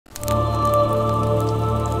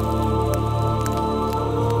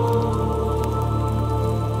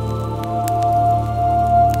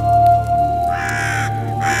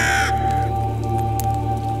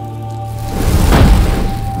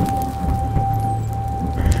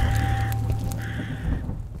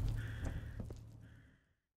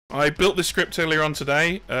I built this script earlier on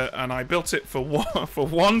today, and I built it for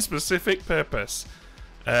one specific purpose.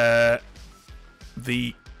 The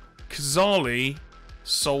Khazali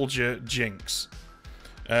Soldier Jinx.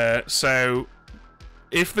 So,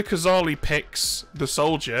 if the Khazali picks the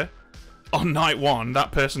Soldier on night 1,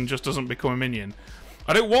 that person just doesn't become a minion.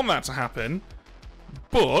 I don't want that to happen,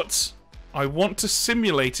 but I want to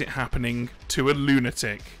simulate it happening to a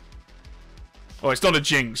lunatic. Oh, it's not a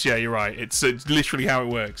jinx. Yeah, you're right. It's literally how it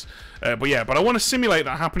works. But I want to simulate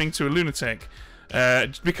that happening to a lunatic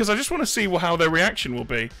because I just want to see how their reaction will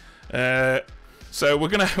be. So we're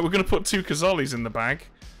gonna put 2 Khazalis in the bag.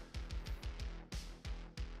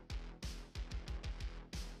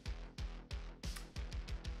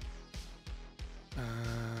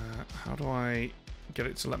 How do I get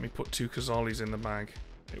it to let me put 2 Khazalis in the bag?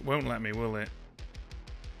 It won't let me, will it?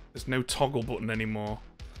 There's no toggle button anymore.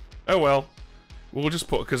 Oh well. We'll just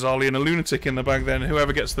put a Khazali and a lunatic in the bag then.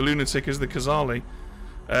 Whoever gets the lunatic is the Khazali.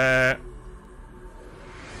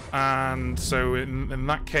 And so in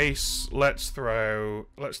that case, let's throw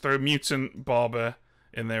mutant Barber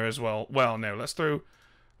in there as well. Well, no, let's throw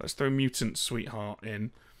mutant Sweetheart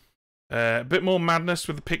in. A bit more madness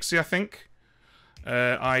with the Pixie, I think.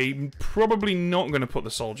 I'm probably not going to put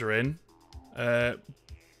the Soldier in. I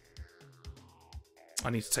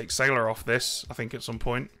need to take Sailor off this, I think, at some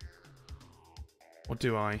point. Or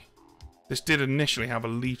do I? This did initially have a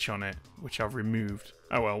leech on it, which I've removed.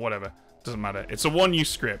 Oh well, whatever. Doesn't matter. It's a one-use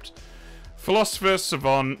script. Philosopher,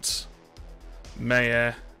 Savant,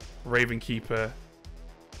 Mayor, Ravenkeeper,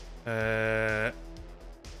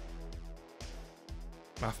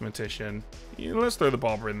 Mathematician. Yeah, let's throw the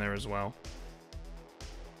Barber in there as well.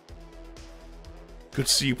 Good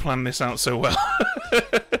to see you plan this out so well.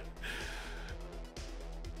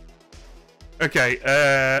 Okay,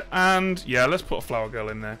 and yeah, let's put a Flower Girl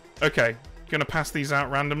in there. Okay, gonna pass these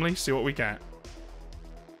out randomly, see what we get.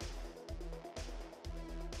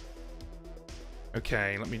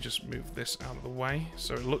 Okay, let me just move this out of the way.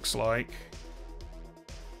 So it looks like...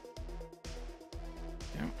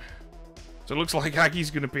 Yeah. So it looks like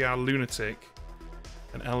Aggie's gonna be our lunatic,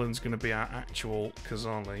 and Ellen's gonna be our actual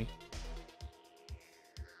Khazali.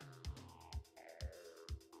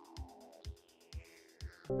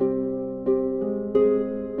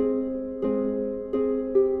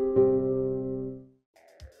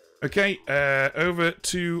 Okay, over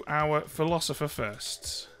to our Philosopher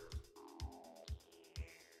first.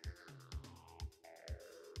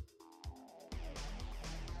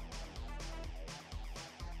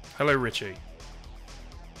 Hello, Richie.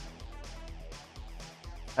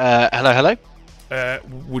 Hello.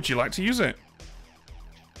 Would you like to use it?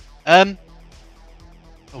 Oh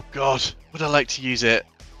God, would I like to use it?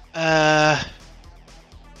 Why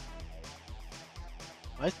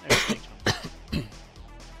is there a page on?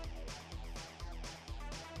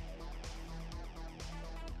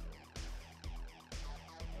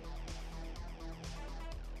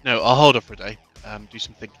 No, I'll hold off for a day. Do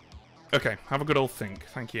some thinking. Okay, have a good old think.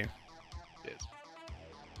 Thank you. Cheers.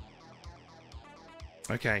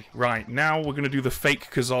 Okay, right. Now we're going to do the fake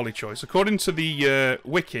Khazali choice. According to the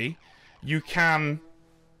wiki, you can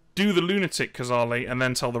do the lunatic Khazali and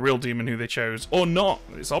then tell the real demon who they chose. Or not.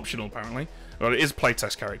 It's optional, apparently. Well, it is a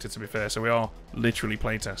playtest character, to be fair, so we are literally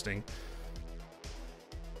playtesting.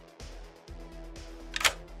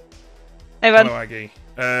 Hey, man. Hello, Aggie.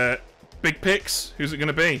 Big picks. Who's it going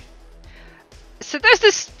to be? So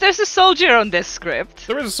there's a soldier on this script.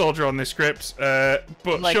 There is a soldier on this script, but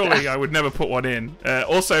Like surely that. I would never put one in.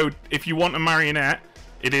 Also, if you want a marionette,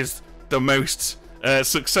 it is the most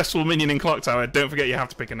successful minion in Clocktower. Don't forget you have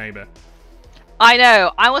to pick a neighbour. I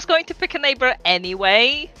know. I was going to pick a neighbor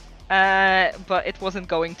anyway, but it wasn't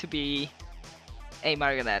going to be a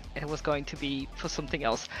marionette. It was going to be for something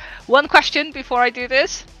else. One question before I do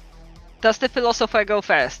this. Does the philosopher go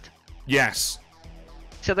first? Yes.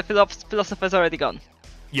 So the philosopher's already gone.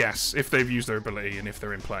 Yes, if they've used their ability and if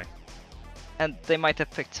they're in play. And they might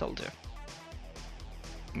have picked soldier.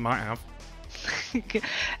 Might have.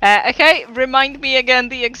 Okay, remind me again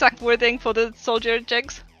the exact wording for the soldier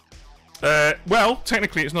jinx. Well,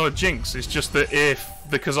 technically it's not a jinx. It's just that if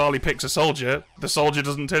the Khazali picks a soldier, the soldier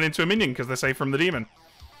doesn't turn into a minion because they're safe from the demon.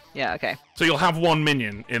 Yeah, okay. So you'll have one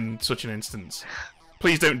minion in such an instance.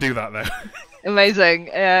 Please don't do that, though. Amazing.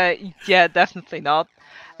 Yeah, definitely not.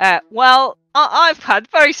 Well, I've had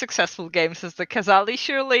very successful games as the Khazali.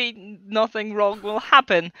 Surely nothing wrong will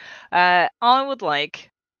happen. I would like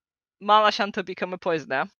Malashan to become a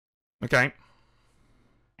poisoner. Okay.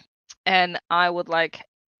 And I would like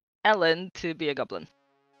Ellen to be a goblin.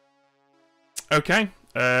 Okay.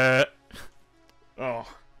 Oh.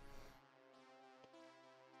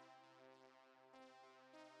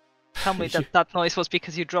 tell me that that noise was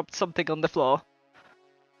because you dropped something on the floor.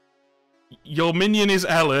 Your minion is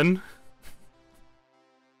Ellen.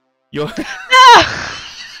 Your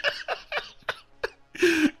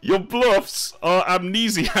your bluffs are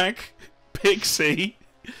Amnesiac, Pixie,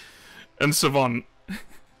 and Savant.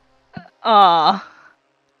 Ah.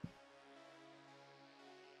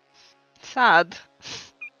 Sad.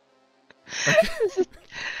 Okay.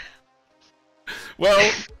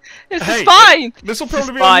 Well, This hey, is fine! This will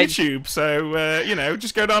probably be fine. on YouTube, so, you know,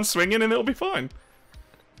 just go down swinging and it'll be fine.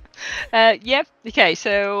 Yep. Okay,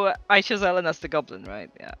 so I chose Ellen as the goblin, right?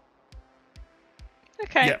 Yeah.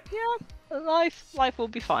 Okay. Yep. Yeah. Life will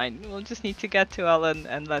be fine. We'll just need to get to Ellen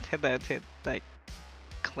and let her know to like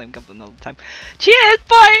claim goblin all the time. Cheers!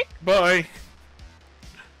 Bye! Bye.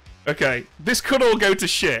 Okay, this could all go to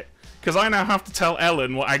shit, because I now have to tell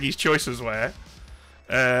Ellen what Aggie's choices were.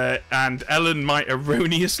 And Ellen might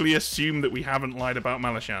erroneously assume that we haven't lied about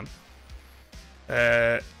Malashan.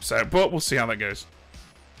 But we'll see how that goes.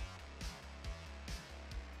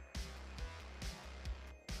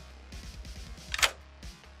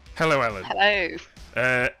 Hello, Ellen. Hello.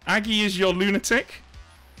 Aggie is your lunatic.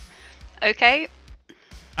 Okay.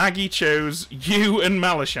 Aggie chose you and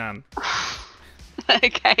Malashan.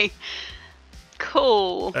 Okay.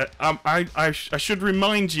 Cool. I should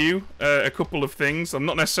remind you a couple of things. I'm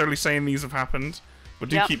not necessarily saying these have happened, but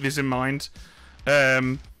do keep this in mind.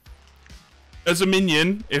 As a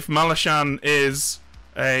minion, if Malashan is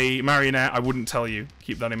a marionette, I wouldn't tell you.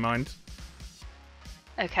 Keep that in mind.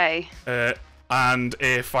 Okay. And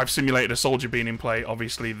if I've simulated a soldier being in play,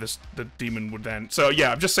 obviously the demon would then... So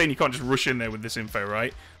yeah, I'm just saying you can't just rush in there with this info,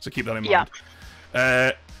 right? So keep that in mind.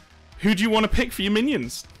 Yeah. Who do you want to pick for your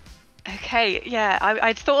minions? Okay, yeah,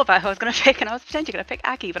 I'd thought about who I was going to pick, and I was potentially going to pick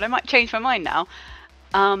Aggie, but I might change my mind now.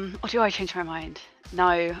 Or do I change my mind? No,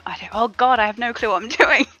 I don't. Oh god, I have no clue what I'm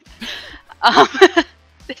doing.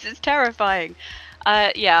 This is terrifying.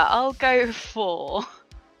 Yeah, I'll go for...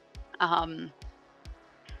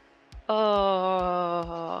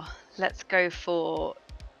 let's go for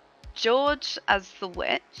George as the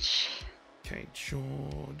witch. Okay,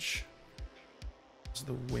 George as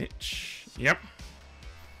the witch. Yep.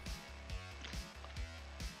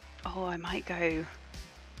 Oh, I might go... I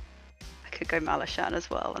could go Malashan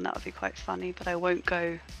as well, and that would be quite funny, but I won't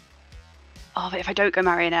go... Oh, but if I don't go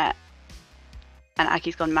Marionette, and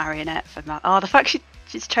Aggie's gone Marionette for Oh, the fact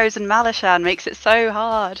she's chosen Malashan makes it so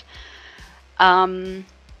hard. No,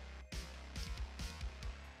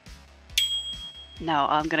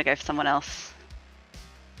 I'm going to go for someone else.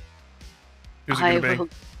 Who's it going to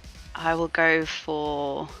be? I will go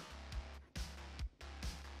for...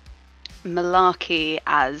 Malarkey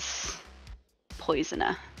as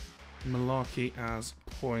Poisoner. Malarkey as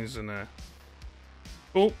Poisoner.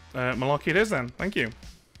 Cool. Malarkey it is then. Thank you.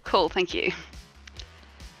 Cool, thank you.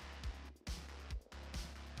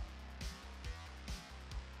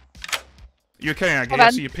 You okay, Aggie?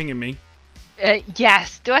 I see you pinging me.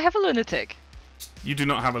 Yes. Do I have a lunatic? You do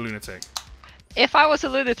not have a lunatic. If I was a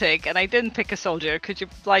lunatic and I didn't pick a soldier, could you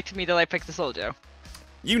lie to me that I picked a soldier?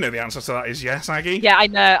 You know the answer to that is yes, Aggie. Yeah, I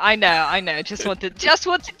know. Just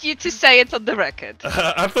wanted you to say it on the record.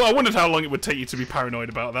 I wondered how long it would take you to be paranoid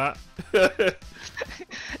about that.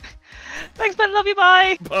 Thanks, man. Love you.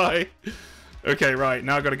 Bye. Bye. Okay, right.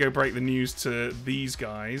 Now I've got to go break the news to these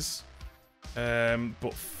guys.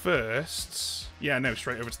 But first... Yeah, no,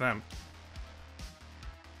 straight over to them.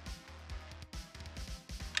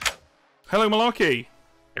 Hello, Malarkey.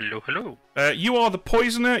 Hello, hello. You are the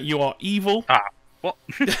poisoner. You are evil. Ah, what?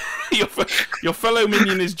 your fellow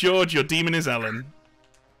minion is George. Your demon is Ellen.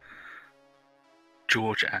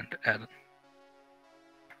 George and Ellen.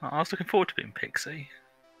 I was looking forward to being Pixie.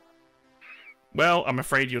 Well, I'm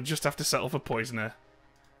afraid you'll just have to settle for poisoner.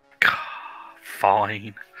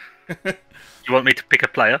 Fine. You want me to pick a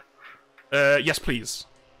player? Yes, please.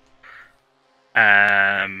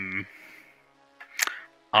 I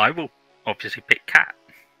will obviously pick Cat.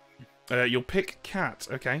 You'll pick Cat.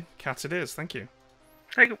 Okay, Cat it is. Thank you.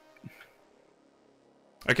 There you go.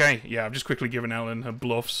 Okay, yeah, I've just quickly given Ellen her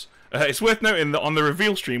bluffs. It's worth noting that on the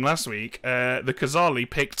reveal stream last week, the Khazali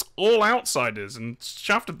picked all outsiders and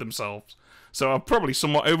shafted themselves. So I've probably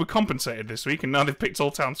somewhat overcompensated this week, and now they've picked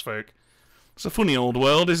all townsfolk. It's a funny old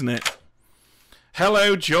world, isn't it?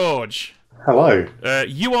 Hello, George. Hello.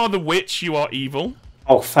 You are the witch, you are evil.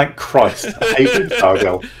 Oh, thank Christ. I hate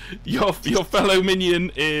Gargoyle. Your fellow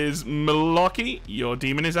minion is Malarkey, your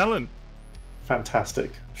demon is Ellen.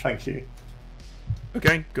 Fantastic. Thank you.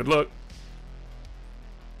 Okay, good luck.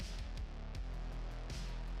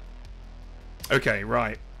 Okay,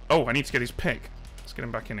 right. Oh, I need to get his pick. Let's get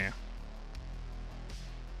him back in here.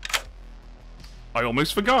 I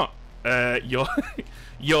almost forgot.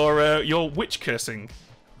 Your witch cursing.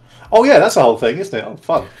 Oh yeah, that's the whole thing, isn't it? Oh,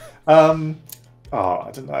 fun.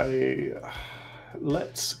 I don't know.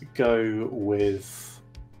 Let's go with.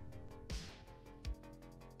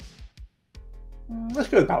 Let's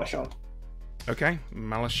go with Malashan. Okay,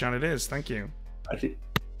 Malashan it is. Thank you. Thank you.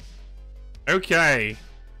 Okay.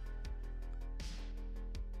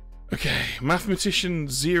 Okay, Mathematician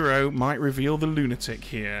 0 might reveal the lunatic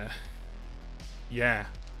here. Yeah.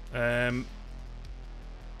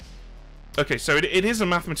 Okay, so it is a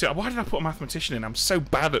mathematician. Why did I put a mathematician in? I'm so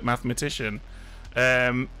bad at mathematician.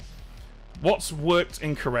 What's worked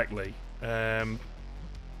incorrectly?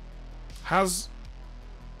 Has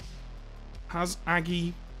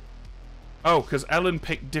Aggie... Oh, because Ellen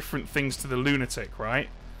picked different things to the lunatic, right?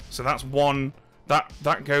 So that's one...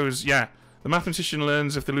 That goes... Yeah. The mathematician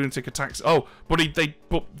learns if the lunatic attacks... Oh, but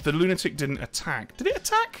the lunatic didn't attack. Did it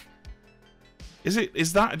attack?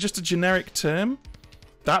 Is that just a generic term?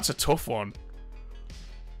 That's a tough one.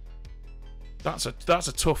 That's a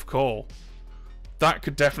tough call. That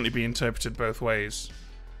could definitely be interpreted both ways.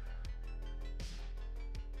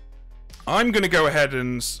 I'm going to go ahead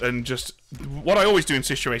and just... What I always do in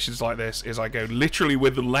situations like this is I go literally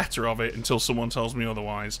with the letter of it until someone tells me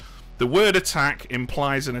otherwise. The word attack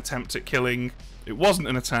implies an attempt at killing. It wasn't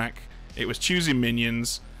an attack. It was choosing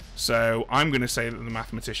minions. So I'm going to say that the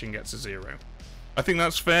mathematician gets a 0. I think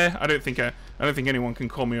that's fair. I don't think anyone can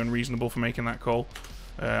call me unreasonable for making that call.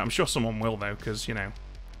 I'm sure someone will though, because you know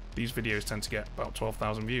these videos tend to get about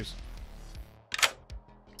 12,000 views.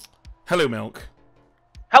 Hello, Milk.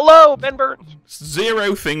 Hello, Ben Burns.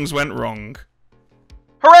 0 things went wrong.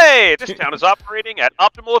 Hooray! This town is operating at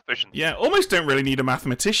optimal efficiency. Yeah, almost don't really need a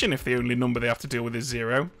mathematician if the only number they have to deal with is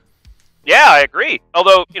 0. Yeah, I agree.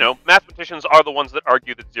 Although, you know, mathematicians are the ones that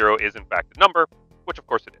argue that 0 is in fact a number, which of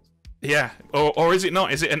course it is. Yeah, or is it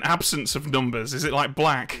not? Is it an absence of numbers? Is it like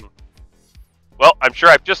black? Well, I'm sure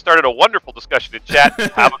I've just started a wonderful discussion in chat.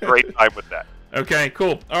 Have a great time with that. Okay,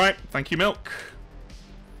 cool. Alright, thank you, Milk.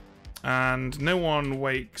 And no one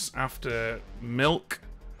wakes after Milk.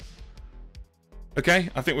 Okay,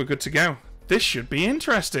 I think we're good to go. This should be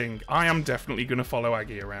interesting. I am definitely going to follow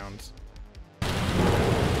Aggie around.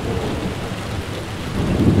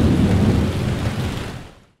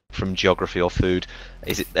 From geography or food,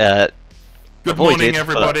 is it? Good morning,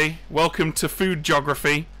 everybody. Welcome to Food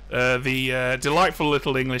Geography, the delightful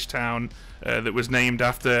little English town that was named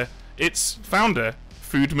after its founder,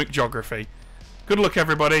 Food McGeography. Good luck,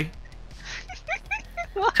 everybody.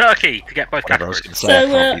 Turkey to get both categories. So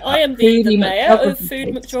I am the mayor of Food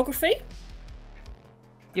McGeography.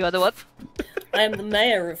 You are the what? I am the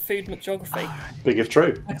mayor of Food McGeography. Big if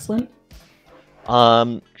true. Excellent.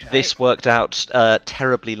 This worked out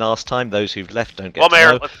terribly last time. Those who've left don't get Well, to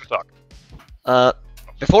Mayor, know. let's talk.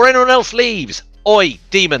 Before anyone else leaves, oi,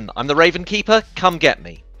 demon! I'm the Raven Keeper. Come get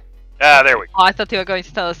me. Ah, there we go. Oh, I thought you were going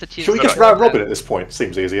to tell us that you... Should we just round robin at this point?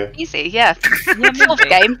 Seems easier. Easy, yeah. Solve the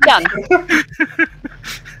game, done.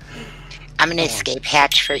 I'm an escape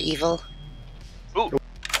hatch for evil. Ooh.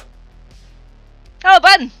 Oh,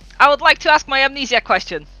 Ben! I would like to ask my amnesia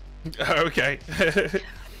question. Okay.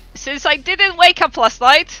 Since I didn't wake up last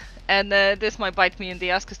night, and this might bite me in the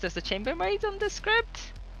ass because there's a chambermaid on the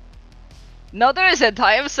script. No, there isn't.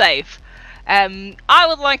 I am safe. I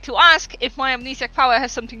would like to ask if my amnesiac power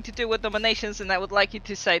has something to do with nominations, and I would like you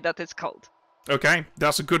to say that it's cold. Okay,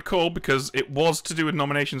 that's a good call because it was to do with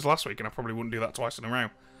nominations last week, and I probably wouldn't do that twice in a row.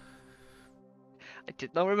 I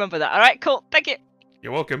did not remember that. Alright, cool. Thank you.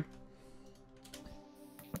 You're welcome.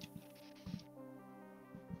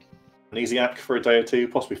 Amnesiac for a day or two,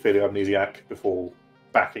 possibly feeling amnesiac before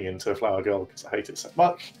backing into Flower Girl because I hate it so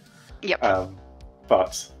much. Yep.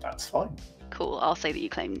 But that's fine. Cool. I'll say that you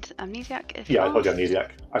claimed amnesiac. If Yeah, I told you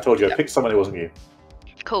amnesiac. I told you I picked someone who wasn't you.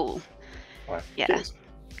 Cool. Right. Yeah. Cheers.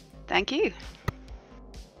 Thank you.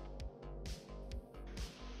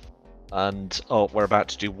 And we're about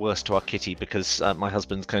to do worse to our kitty because my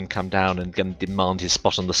husband's going to come down and going to demand his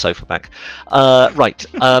spot on the sofa back. Right.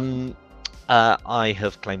 I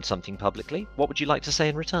have claimed something publicly. What would you like to say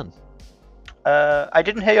in return? I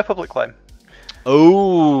didn't hear your public claim.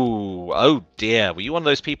 Oh dear. Were you one of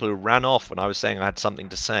those people who ran off when I was saying I had something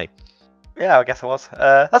to say? Yeah, I guess I was.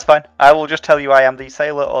 That's fine. I will just tell you I am the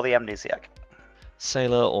sailor or the amnesiac.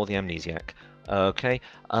 Sailor or the amnesiac. Okay.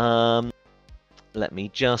 Let me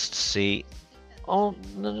just see. Oh,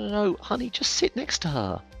 no, honey, just sit next to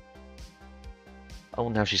her. Oh,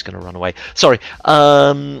 now she's going to run away. Sorry.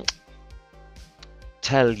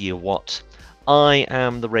 Tell you what. I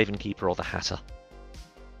am the Raven Keeper or the Hatter.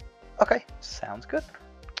 Okay, sounds good.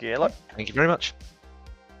 Good luck. Thank you very much.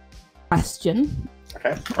 question.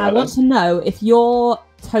 Okay. I want to know if your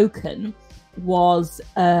token was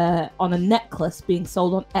on a necklace being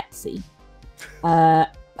sold on Etsy.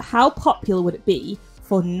 How popular would it be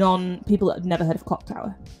for non-people that have never heard of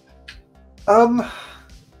Clocktower? I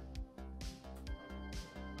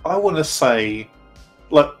want to say,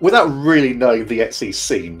 like, without really knowing the Etsy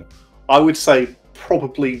scene, I would say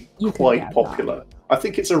probably quite popular. I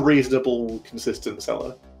think it's a reasonable, consistent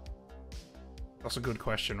seller. That's a good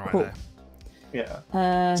question right Cool. there. Yeah.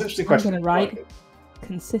 It's an interesting question. I'm going to write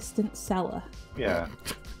consistent seller. Yeah.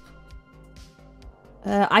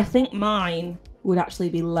 I think mine would actually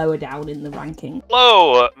be lower down in the ranking.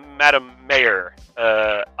 Hello, Madam Mayor.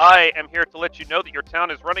 I am here to let you know that your town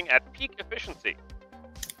is running at peak efficiency.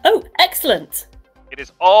 Oh, excellent. It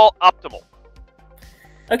is all optimal.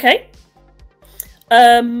 Okay.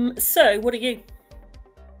 So, what are you?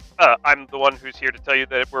 I'm the one who's here to tell you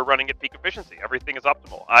that we're running at peak efficiency. Everything is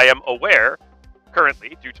optimal. I am aware,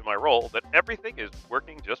 currently, due to my role, that everything is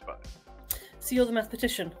working just fine. So you're the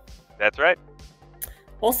mathematician. That's right.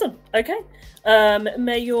 Awesome. Okay.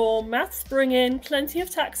 May your maths bring in plenty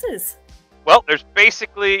of taxes. Well, there's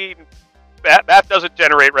basically... Math doesn't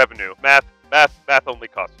generate revenue. Math only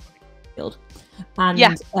costs money. And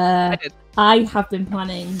Yeah, I have been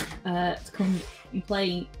planning to come and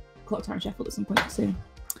play Clocktower and Sheffield at some point soon.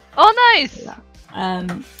 Oh, nice!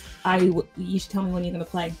 You should tell me when you're going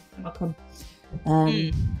to play, and I'll come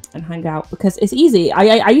and hang out, because it's easy.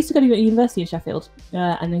 I used to go to university in Sheffield,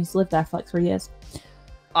 and I used to live there for like 3 years.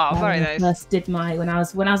 Oh, very nice. First did when I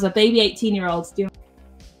was a baby 18-year-old.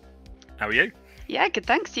 How are you? Yeah, good.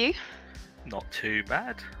 Thanks, you. Not too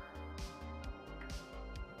bad.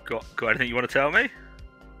 Got anything you want to tell me?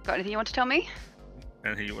 Got anything you want to tell me?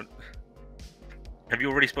 Anything you want? Have you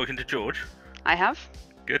already spoken to George? I have.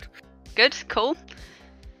 Good. Good. Cool.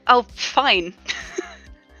 Oh, fine.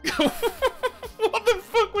 What the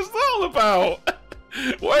fuck was that all about?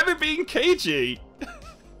 Why are they being cagey?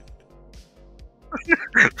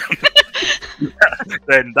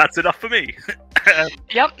 Then that's enough for me.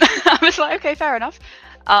 Yep. I was like, okay, fair enough.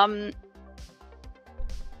 I'm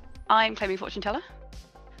claiming fortune teller.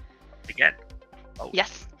 Again. Oh.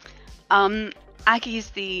 Yes. Aggie's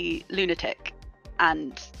the lunatic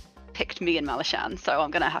and picked me and Malashan, so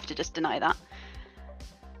I'm gonna have to just deny that.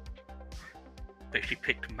 But she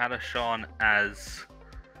picked Malashan as...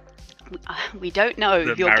 We don't know.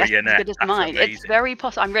 The Your guess is as marionette. good as That's mine. amazing. It's very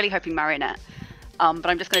possible. I'm really hoping marionette. But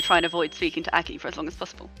I'm just going to try and avoid speaking to Aggie for as long as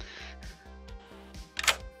possible.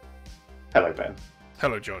 Hello, Ben.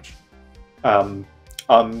 Hello, George. I'm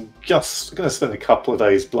just going to spend a couple of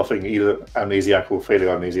days bluffing either amnesiac or feeling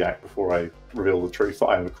amnesiac before I reveal the truth that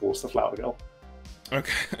I am, of course, the flower girl.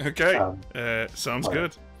 Okay. Sounds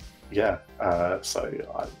good. Yeah.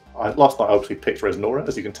 So I last night I obviously picked Resnora,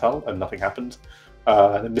 as you can tell, and nothing happened.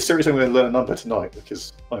 And then mysteriously I'm going to learn a number tonight,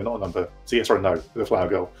 because not a number. It's a yes or a no with the flower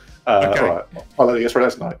girl. Okay. All right. I'll learn a yes or a no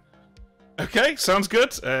tonight. Okay, sounds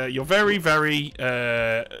good. You're very, very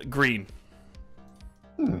green.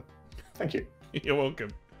 Thank you. You're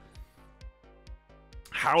welcome.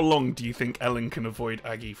 How long do you think Ellen can avoid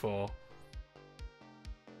Aggie for?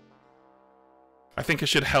 I think I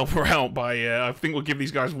should help her out by... I think we'll give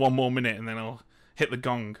these guys 1 more minute and then I'll hit the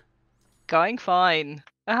gong. Going fine.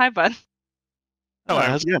 Hi, bud. Hello.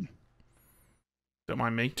 How's it going? Don't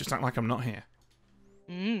mind me. Just act like I'm not here.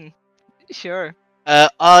 Sure.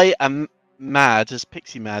 I am mad as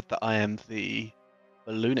pixie mad that I am the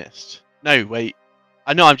balloonist. No, wait.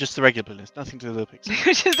 I know I'm just the regular balloonist. Nothing to do with the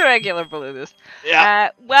pixie. Just a regular balloonist. Yeah.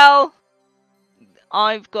 Well,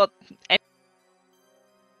 I've got...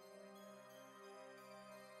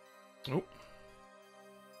 Oh.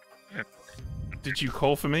 Did you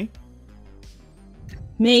call for me?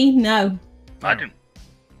 Me? No. I didn't.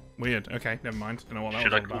 Weird. Okay, never mind. Don't know what that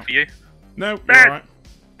Should was I all call about. for you? No, you're Ben! alright.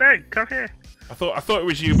 Ben, come here. I thought it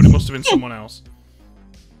was you, but it must have been someone else.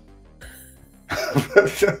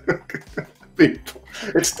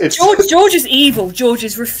 George is evil. George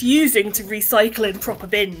is refusing to recycle in proper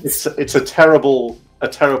bins. It's a terrible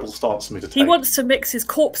stance for me to take. He wants to mix his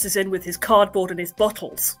corpses in with his cardboard and his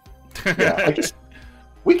bottles. Yeah, I guess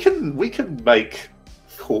we can make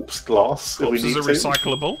corpse glass if we Corpses need are to.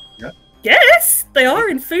 recyclable. Yeah. Yes, they are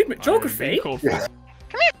in food geography. Yeah.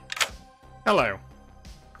 Hello.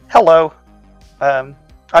 Hello. I'm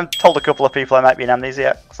told a couple of people I might be an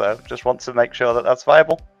amnesiac, so just want to make sure that that's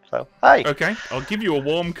viable. So, hi. Okay, I'll give you a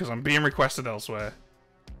warm because I'm being requested elsewhere.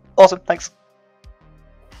 Awesome, thanks.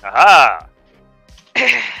 Aha!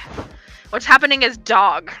 What's happening is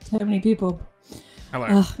dog. So many people.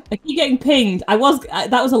 Hello. I keep getting pinged. That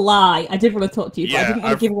was a lie. I did want to talk to you, but I didn't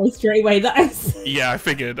want to give away straight away that Yeah, I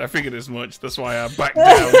figured as much. That's why I backed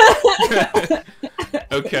down.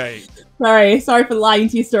 Okay. Sorry for lying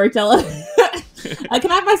to you, Storyteller.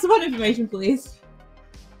 Can I have my savant information, please?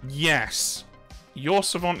 Yes. Your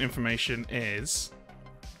savant information is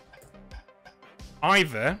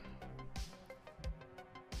either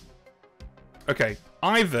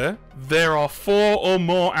there are 4 or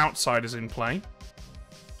more outsiders in play,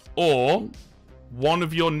 or one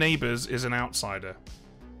of your neighbors is an outsider.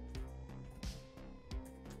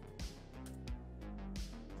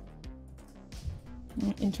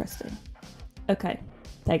 Interesting. Okay.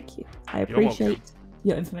 Thank you. I appreciate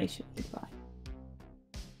your information. Goodbye.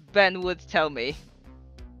 Ben would tell me.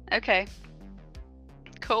 Okay.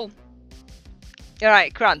 Cool.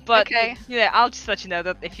 Alright, Grant, but Okay. I'll just let you know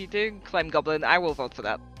that if you do claim Goblin, I will vote for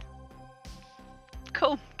that.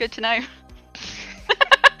 Cool. Good to know.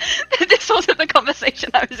 This wasn't the conversation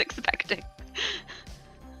I was expecting.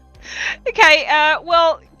 Okay,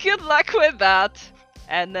 well, good luck with that.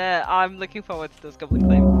 And I'm looking forward to those Goblin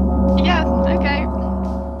claims. Yeah, okay.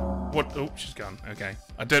 What? Oh, she's gone. Okay.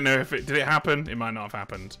 I don't know if it... Did it happen? It might not have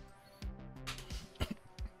happened.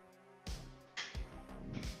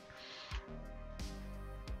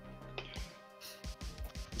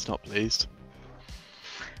 He's not pleased.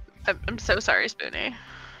 I'm so sorry, Spoonie.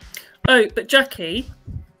 Oh, but Jackie,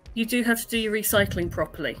 you do have to do your recycling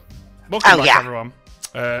properly. Welcome back, everyone.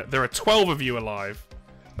 There are 12 of you alive.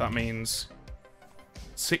 That means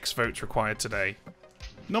 6 votes required today.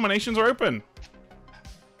 Nominations are open.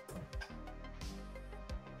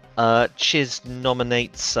 Chiz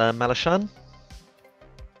nominates Malashan.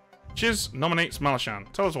 Chiz nominates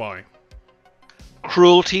Malashan. Tell us why.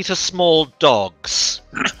 Cruelty to small dogs.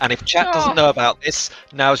 And if chat doesn't know about this,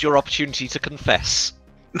 now's your opportunity to confess.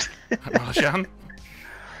 Malashan?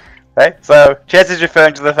 Okay, so Chiz is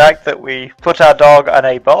referring to the fact that we put our dog on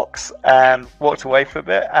a box and walked away for a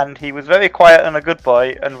bit, and he was very quiet and a good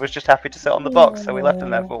boy and was just happy to sit on the box, so we left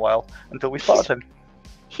him there for a while until we spotted him.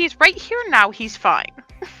 He's right here now, he's fine.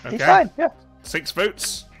 Okay. He's fine, yeah. 6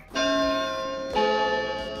 votes.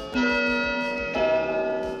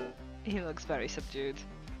 He looks very subdued.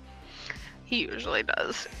 He usually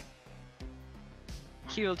does.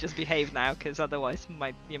 He will just behave now, because otherwise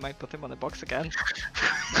you might put him on a box again.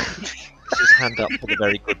 This is hand up for the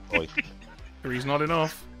very good boy. 3's not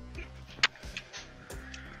enough.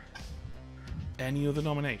 Any other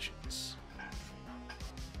nominations?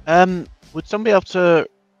 Would somebody be able to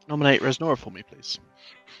nominate Resnora for me, please?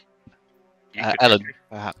 Ellen,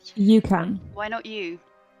 perhaps. You can. Why not you?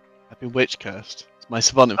 I've been witch cursed. It's my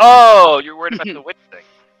savant. Oh, you're worried about the witch thing.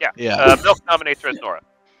 Yeah. Yeah. Milk nominates Resnora.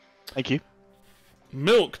 Thank you.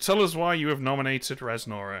 Milk, tell us why you have nominated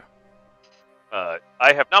Resnora.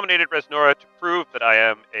 I have nominated Resnora to prove that I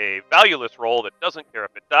am a valueless role that doesn't care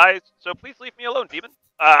if it dies, so please leave me alone, demon.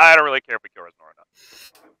 I don't really care if we kill Resnora or not.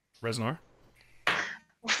 Resnora?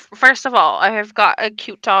 First of all, I have got a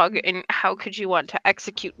cute dog, and how could you want to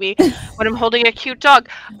execute me when I'm holding a cute dog?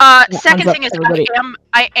 Second thing is,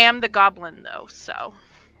 I am the goblin, though, so...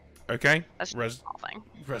 Okay. That's just a small thing.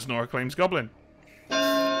 Resnora claims Goblin.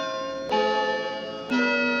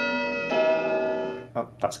 Oh,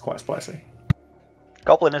 that's quite spicy.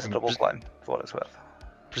 Goblin is a double claim, for what it's worth.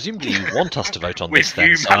 Presumably you want us to vote on this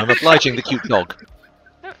then, so I'm obliging the cute dog.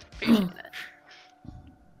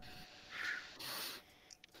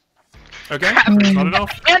 Okay, that's not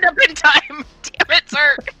enough. End up in time! Damn it,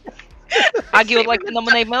 sir! Aggie would like to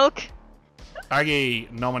nominate Milk. Aggie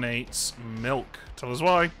nominates Milk. Tell us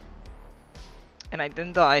why. And I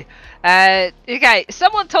didn't die. Okay,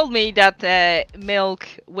 someone told me that Milk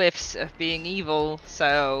whiffs of being evil,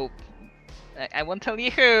 so I won't tell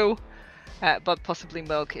you who, but possibly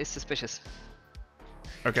Milk is suspicious.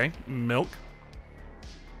 Okay, Milk.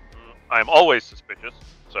 I'm always suspicious,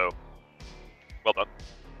 so well done.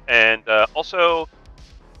 And also,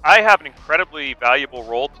 I have an incredibly valuable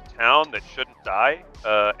role to town that shouldn't die,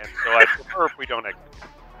 and so I prefer if we don't execute.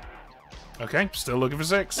 Okay, still looking for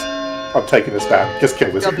 6. I'm taking this down. Just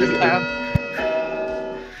kill this.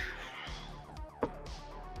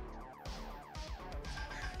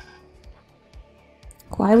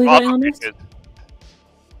 Why are we voting on this?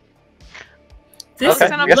 This Okay,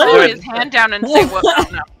 is gonna yes, put do it. his hand down and say, "Well,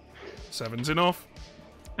 no." 7's enough.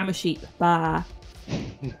 I'm a sheep. Bye.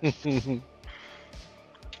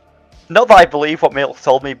 Not that I believe what Milk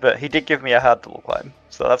told me, but he did give me a hard double claim,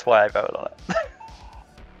 so that's why I voted on it.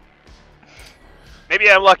 Maybe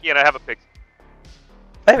I'm lucky and I have a pixie.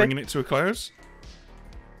 Maybe. Bringing it to a close.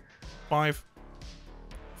 5,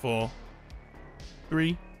 4,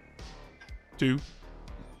 3, 2,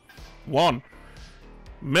 1.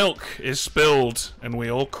 Milk is spilled, and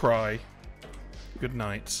we all cry. Good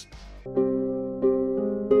night.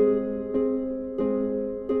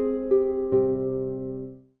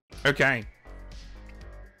 Okay.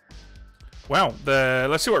 Well,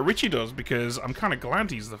 let's see what Richie does, because I'm kind of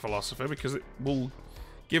glad he's the philosopher, because it will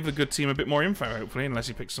give the good team a bit more info, hopefully, unless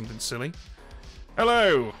he picks something silly.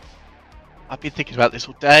 Hello! I've been thinking about this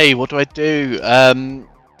all day. What do I do?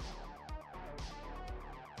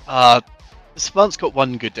 The Savant's got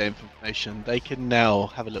one good day of information. They can now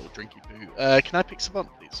have a little drinky poo. Can I pick Savant,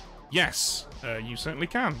 please? Yes, you certainly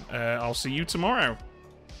can. I'll see you tomorrow.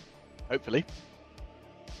 Hopefully.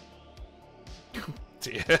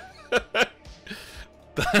 Dear.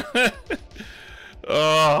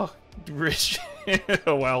 Oh, Rich.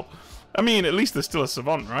 Oh, well. I mean, at least there's still a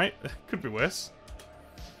Savant, right? Could be worse.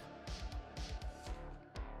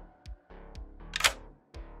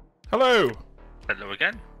 Hello! Hello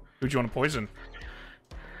again. Who do you want to poison?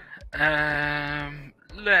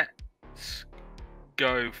 Let's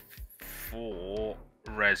go for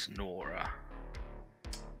Resnora.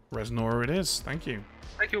 Resnora it is, thank you.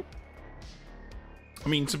 Thank you. I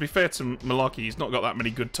mean, to be fair to Malarkey, he's not got that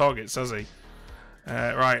many good targets, has he?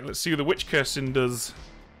 Right, let's see who the Witch Cursing does.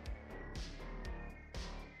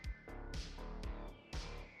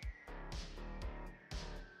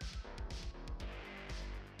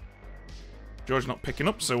 George's not picking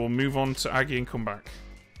up, so we'll move on to Aggie and come back.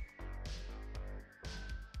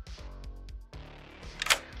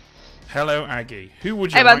 Hello, Aggie. Who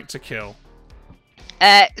would you like to kill?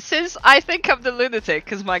 Since I think I'm the lunatic,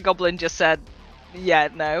 because my goblin just said, yeah,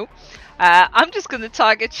 no, I'm just going to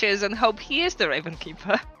target Chiz and hope he is the Raven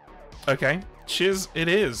Keeper. Okay, Chiz it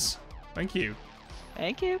is. Thank you.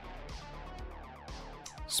 Thank you.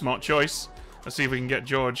 Smart choice. Let's see if we can get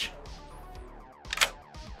George.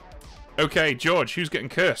 Okay, George, who's getting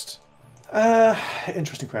cursed?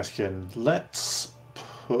 Interesting question. Let's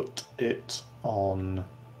put it on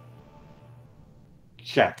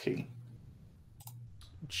Jackie.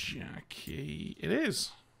 Jackie it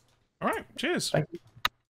is. Alright, cheers. Thank you.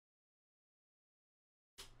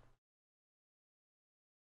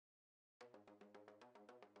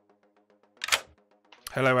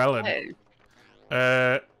 Hello, Ellen.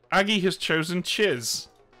 Hello. Aggie has chosen Chiz.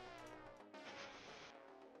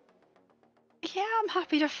 Yeah, I'm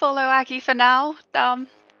happy to follow Aggie for now. I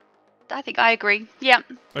think I agree. Yeah.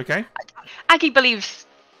 Okay. Aggie believes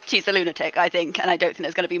she's a lunatic, I think, and I don't think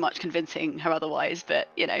there's going to be much convincing her otherwise, but,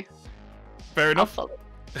 you know. Fair enough. I'll follow.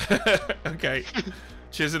 Okay.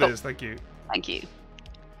 Cheers it is, thank you. Thank you.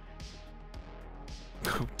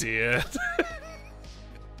 Oh dear.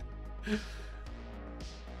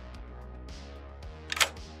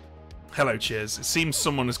 Hello, Cheers. It seems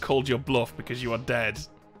someone has called your bluff because you are dead.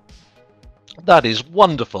 That is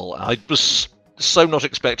wonderful. I was so not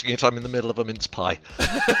expecting it. I'm in the middle of a mince pie.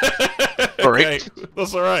 Okay,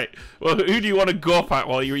 that's alright. Well, who do you want to go up at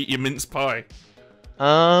while you eat your mince pie?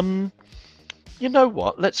 You know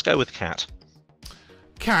what? Let's go with Cat.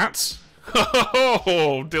 Cat?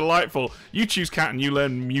 Oh, delightful. You choose Cat and you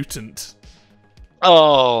learn Mutant.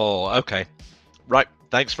 Oh, okay. Right,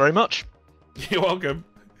 thanks very much. You're welcome.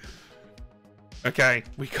 Okay,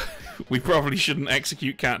 we probably shouldn't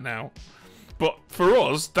execute Cat now. But for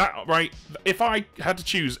us, if I had to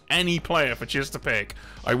choose any player for Chiz to pick,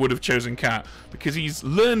 I would have chosen Cat, because he's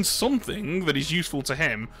learned something that is useful to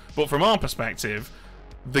him, but from our perspective,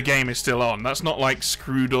 the game is still on. That's not like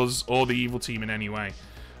screwed us or the evil team in any way.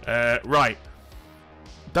 Right.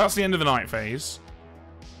 That's the end of the night phase.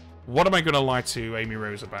 What am I going to lie to Amy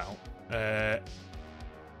Rose about?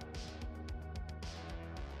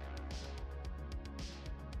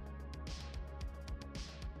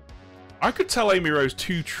 I could tell Amy Rose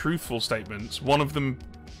two truthful statements. One of them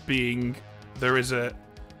being there is a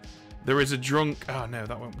drunk. Oh no,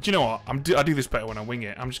 that won't. Do you know what? I do this better when I wing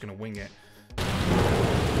it. I'm just gonna wing it.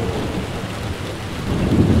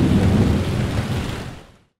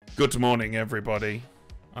 Good morning, everybody.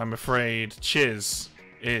 I'm afraid Chiz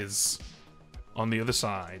is on the other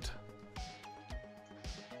side.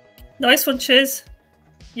 Nice one, Chiz.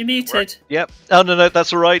 You're muted. Yep. Oh no,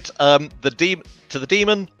 that's all right. To the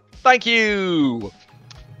demon. Thank you.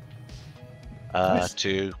 Nice.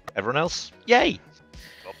 To everyone else, yay.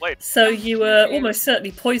 Well played. So you were almost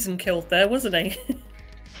certainly poison killed there, wasn't he?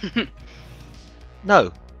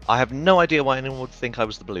 No, I have no idea why anyone would think I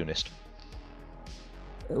was the balloonist.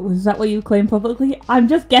 Was that what you claimed publicly? I'm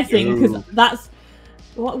just guessing because that's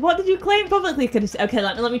what did you claim publicly? Okay,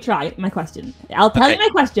 let me try my question. I'll tell you my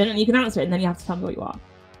question and you can answer it, and then you have to tell me what you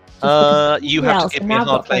are. You have to give me a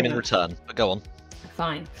hard claim in return. But go on.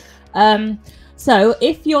 Fine. So,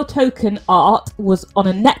 if your token art was on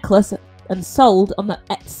a necklace and sold on the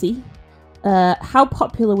Etsy, how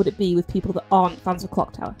popular would it be with people that aren't fans of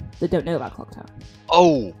Clocktower, that don't know about Clocktower?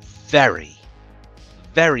 Oh, very.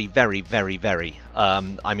 Very, very, very, very.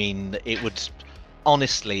 I mean, it would...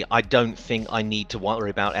 Honestly, I don't think I need to worry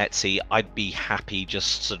about Etsy. I'd be happy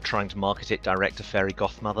just sort of trying to market it direct to Fairy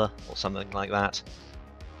Gothmother or something like that.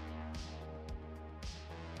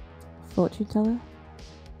 Fortune teller?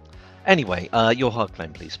 Anyway, your hard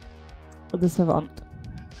claim, please. The Savant. Is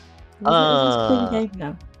this a bigger game?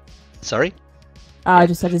 No. Sorry? I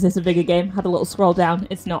just said, is this a bigger game? Had a little scroll down.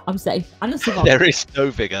 It's not. I'm safe. I'm a Savant. There is no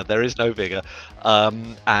bigger. There is no bigger.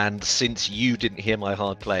 And since you didn't hear my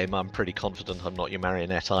hard claim, I'm pretty confident I'm not your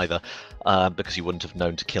marionette either, because you wouldn't have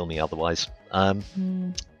known to kill me otherwise. So,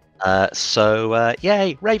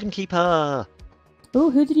 yay, Ravenkeeper! Oh,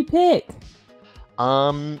 who did you pick?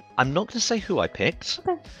 I'm not going to say who I picked,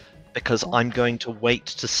 because I'm going to wait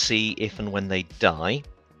to see if and when they die,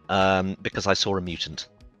 because I saw a mutant.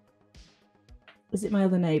 Is it my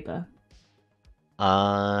other neighbour?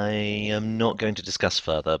 I am not going to discuss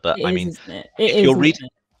further, but It I is, mean, isn't it? if you're reading,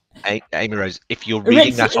 Amy Rose, if you're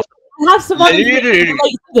reading that off, I have Savant information that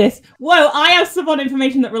relates to this. Whoa, I have Savant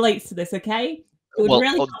information that relates to this. Okay, it would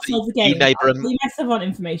really help solve the game. neighbour, My Savant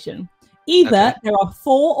information. Either there are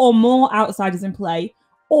 4 or more outsiders in play,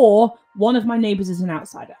 or one of my neighbours is an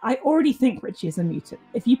outsider. I already think Richie is a mutant.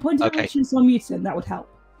 If you pointed out Richie as a mutant, that would help.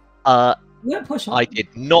 We won't push on. I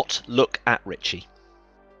did not look at Richie.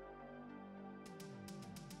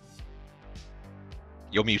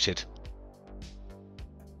 You're muted.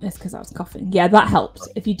 It's because I was coughing. Yeah, that helps.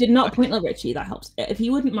 If you did not point at Richie, that helps. If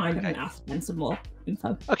you wouldn't mind, I'm going to ask Ben some more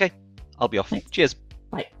info. Okay, I'll be off. Thanks. Cheers.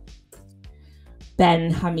 Bye.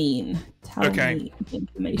 Ben Hameen, tell me the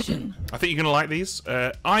information. I think you're going to like these.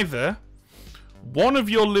 Either one of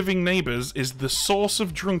your living neighbours is the source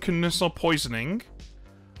of drunkenness or poisoning,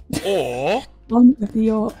 or... One of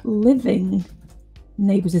your living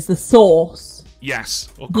neighbours is the source. Yes.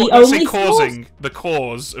 Or Let's say causing the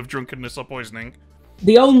cause of drunkenness or poisoning.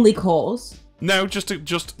 The only cause? No, just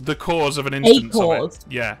the cause of an instance A cause. of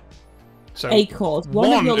it. Yeah. So a cause.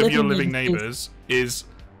 One of your living neighbours is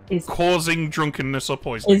causing drunkenness or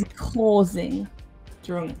poisoning. Is causing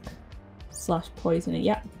drunk/poisoning,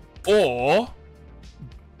 yeah. Or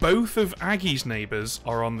both of Aggie's neighbours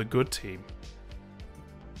are on the good team.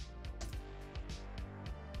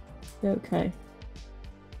 Okay.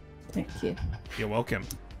 Thank you. You're welcome.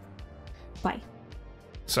 Bye.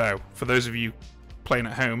 So, for those of you playing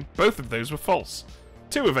at home, both of those were false.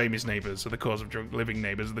 2 of Amy's neighbours are the cause of living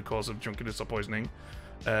neighbours are the cause of drunkenness or poisoning,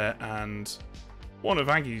 and 1 of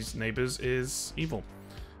Aggie's neighbours is evil.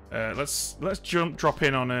 Let's drop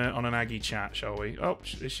in on an Aggie chat, shall we? Oh,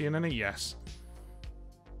 is she in any? Yes.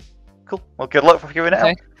 Cool. Well, good luck for figuring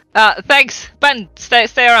it out. Thanks, Ben. Stay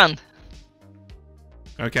around.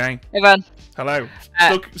 Okay. Hey, Ben. Hello.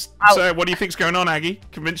 So, what do you think's going on, Aggie?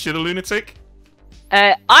 Convinced you're the lunatic?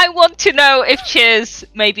 I want to know if Cheers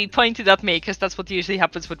maybe pointed at me, because that's what usually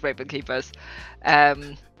happens with Ravenkeepers,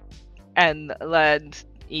 and learned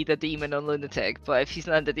either demon or lunatic. But if he's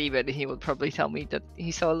learned a demon, he will probably tell me that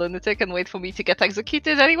he saw a lunatic and wait for me to get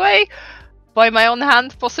executed anyway. By my own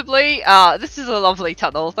hand, possibly. This is a lovely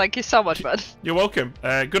tunnel. Thank you so much, man. You're welcome.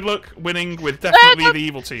 Good luck winning with definitely the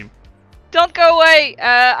evil team. Don't go away.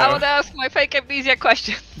 I want to ask my fake amnesia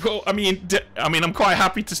question. Well, I mean, I'm quite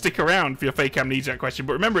happy to stick around for your fake amnesia question,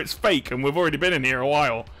 but remember it's fake, and we've already been in here a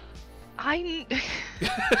while. I know.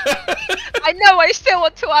 I still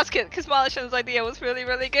want to ask it because Malashan's idea was really,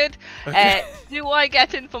 really good. Do I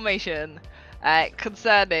get information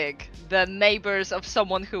concerning the neighbors of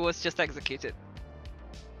someone who was just executed?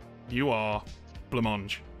 You are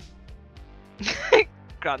blancmange.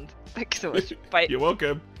 Grand. Thank you so much. Bye. You're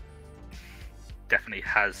welcome. Definitely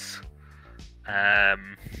has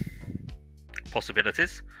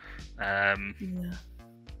possibilities,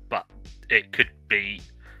 but it could be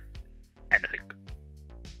anything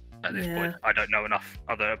at this point. I don't know enough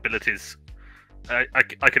other abilities. I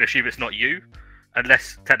can assume it's not you,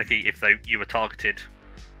 unless technically if you were targeted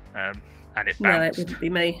and it bounced. No, it wouldn't be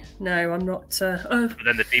me. No, I'm not. But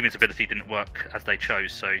then the demon's ability didn't work as they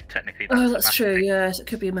chose, so technically that's true. Yes, it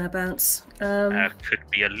could be a mad bounce. Could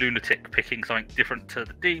be a lunatic picking something different to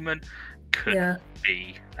the demon. Could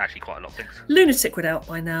be actually quite a lot of things. Lunatic would out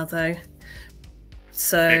by now, though.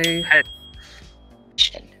 So.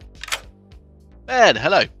 Ben,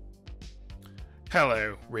 hello.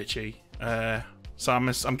 Hello, Richie. So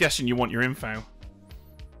I'm guessing you want your info.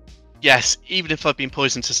 Yes, even if I've been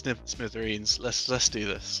poisoned to smithereens, let's do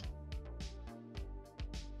this.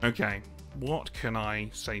 Okay, what can I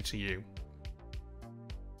say to you?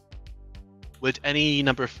 Would any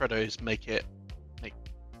number of Frodos make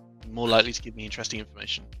more likely to give me interesting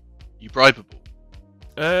information? You bribable?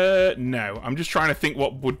 No. I'm just trying to think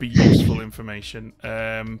what would be useful information.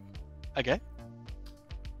 Okay.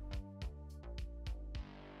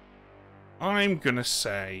 I'm gonna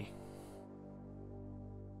say.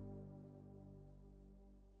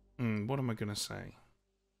 What am I gonna say?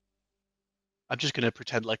 I'm just gonna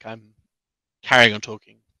pretend like I'm carrying on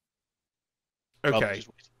talking. Okay.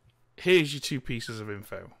 Here's your 2 pieces of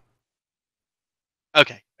info.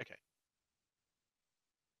 Okay.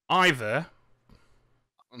 Either.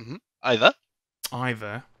 Either.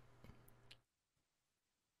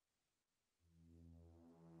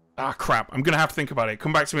 Ah, crap! I'm gonna have to think about it.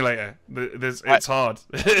 Come back to me later. It's hard.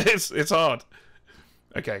 it's hard.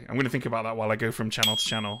 Okay, I'm gonna think about that while I go from channel to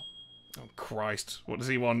channel. Oh Christ! What does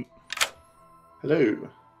he want? Hello.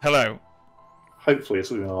 Hello. Hopefully,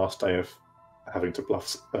 this will be my last day of having to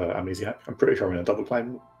bluff Amnesiac. I'm pretty sure I'm in a double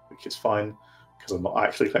claim, which is fine because I'm not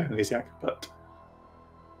actually claiming Amnesiac. But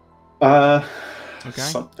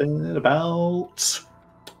something about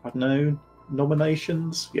I don't know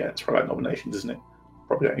nominations. Yeah, it's probably about nominations, isn't it?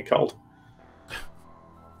 Probably only cold.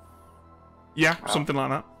 Yeah, something like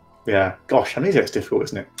that. Yeah, gosh, Amnesiac's difficult,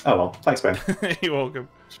 isn't it? Oh well, thanks, Ben. You're welcome.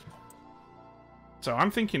 So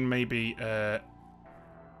I'm thinking maybe. I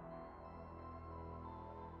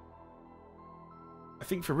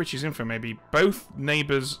think for Richie's info, maybe both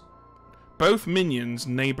minions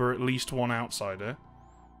neighbour at least one outsider,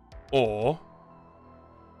 or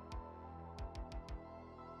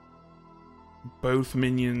both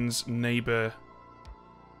minions neighbour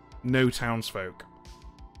no townsfolk.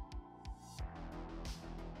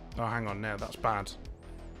 Oh, hang on, no, that's bad.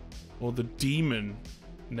 Or the demon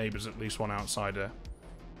neighbours at least one outsider.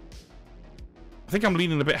 I think I'm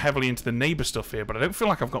leaning a bit heavily into the neighbour stuff here, but I don't feel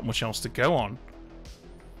like I've got much else to go on.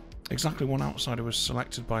 Exactly one outsider was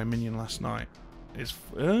selected by a minion last night. Is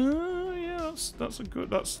yeah, that's a good.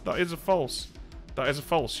 That is a false. That is a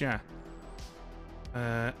false. Yeah.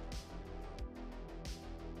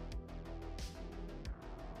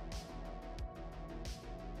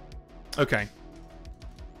 Okay.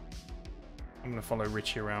 I'm gonna follow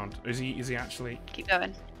Richie around. Is he actually? Keep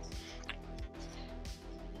going.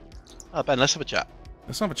 Oh, Ben, let's have a chat.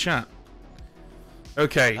 Let's have a chat.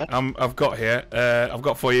 Okay, I've got here. I've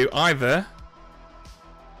got for you either.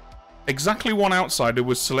 Exactly one outsider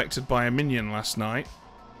was selected by a minion last night,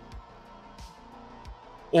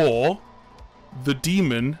 or the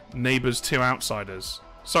demon neighbours 2 outsiders.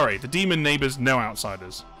 Sorry, the demon neighbours no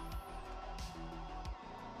outsiders.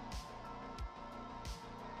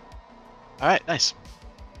 All right, nice.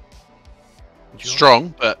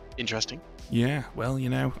 Strong, but interesting. Yeah, well, you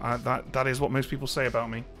know, that is what most people say about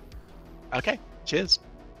me. Okay, cheers.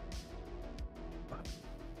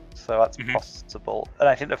 So that's possible. And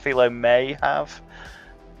I think the Philo may have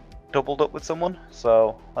doubled up with someone,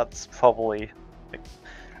 so that's probably...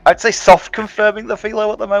 I'd say soft confirming the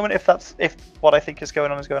Philo at the moment, if what I think is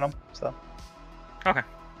going on is going on. So. Okay.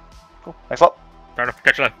 Cool. Thanks a lot. Fair enough.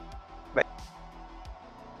 Catch you later. Bye.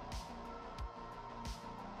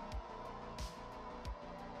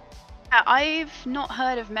 I've not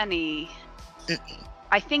heard of many.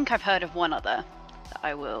 I think I've heard of one other that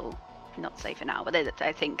I will not say for now, but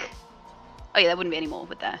I think... Oh yeah, there wouldn't be any more,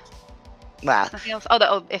 would there? Well, nothing else?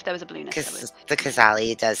 Oh, if there was a blue nest. Because the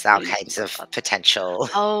Kazali does all kinds of potential.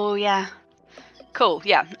 Oh yeah. Cool,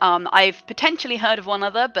 yeah. I've potentially heard of one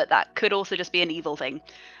other, but that could also just be an evil thing.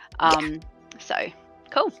 So,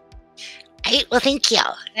 cool. Right, well, thank you.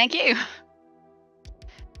 Thank you.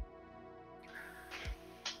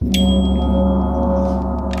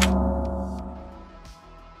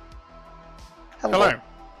 Hello.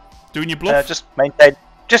 Doing your bluff? Just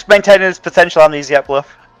maintaining his potential amnesiac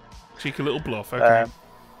bluff. Cheeky little bluff, okay.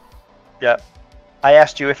 Yeah. I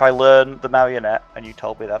asked you if I learn the marionette, and you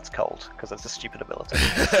told me that's cold, because that's a stupid ability.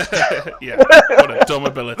 Yeah, what a dumb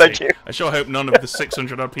ability. Thank you. I sure hope none of the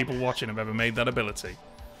 600 odd people watching have ever made that ability.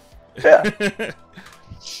 Yeah.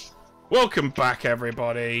 Welcome back,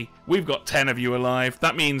 everybody. We've got 10 of you alive.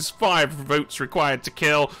 That means 5 votes required to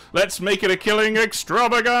kill. Let's make it a killing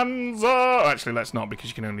extravaganza! Actually, let's not, because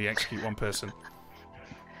you can only execute one person.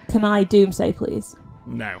 Can I doomsay, please?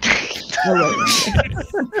 No.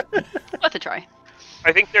 Worth a try.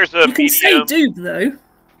 I think there's a You can say medium. doom,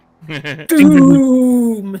 though.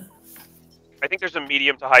 Doom! I think there's a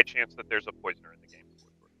medium to high chance that there's a poisoner in the game.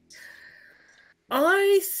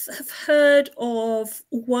 I have heard of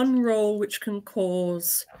one roll which can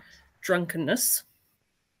cause drunkenness.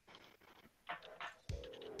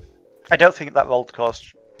 I don't think that roll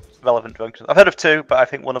caused relevant drunkenness. I've heard of 2, but I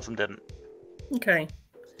think one of them didn't. Okay.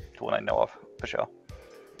 The one I know of. for sure.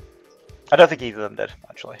 I don't think either of them did,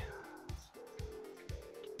 actually.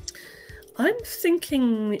 I'm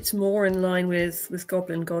thinking it's more in line with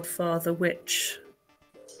Goblin Godfather, Witch.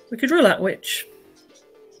 We could rule out Witch.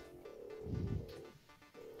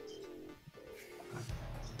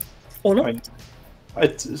 Or not. I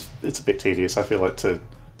mean, it's a bit tedious, I feel like, to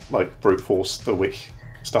brute force the witch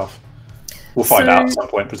stuff. We'll find out at some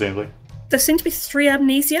point, presumably. There seem to be 3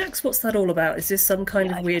 amnesiacs. What's that all about? Is this some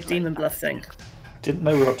kind of weird demon bluff thing? Didn't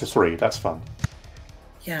know we were up to 3. That's fun.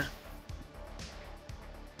 Yeah.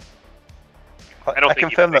 I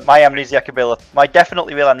confirm that my amnesiac ability, my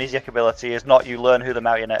definitely real amnesiac ability, is not you learn who the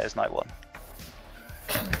marionette is night 1.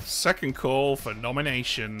 Second call for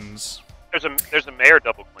nominations. There's a mayor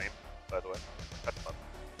double claim, by the way. That's fun.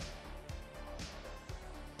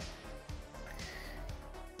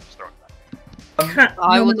 Just throwing it back.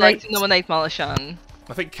 I would like to nominate Malashan.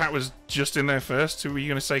 I think Kat was just in there first. Who were you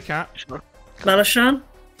going to say, Kat? Sure. Malashan?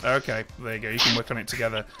 Okay, there you go. You can work on it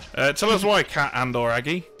together. Tell us why, Kat and or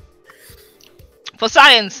Aggie. For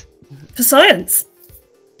science! For science!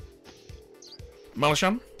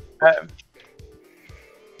 Malashan?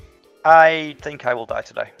 I think I will die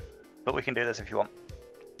today. But we can do this if you want.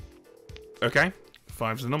 Okay.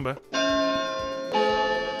 5's the number.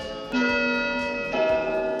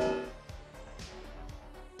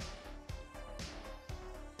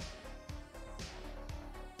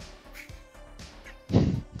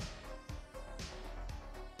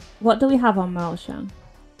 What do we have on Malashan?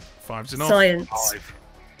 5's enough. Science. 5.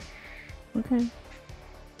 Okay.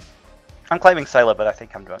 I'm claiming Sailor, but I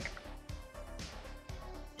think I'm drunk.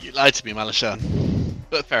 You lied to me, Malashan.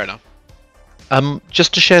 But fair enough.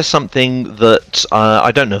 Just to share something that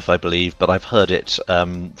I don't know if I believe, but I've heard it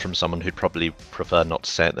from someone who'd probably prefer not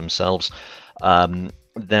to say it themselves.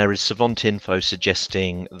 There is Savant info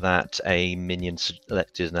suggesting that a minion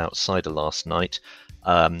selected an outsider last night.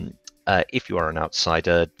 If you are an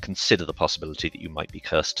outsider, consider the possibility that you might be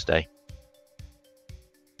cursed today.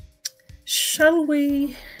 Shall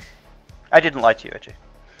we? I didn't lie to you, Richie.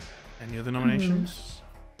 Any other nominations?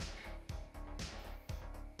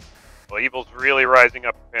 Well, evil's really rising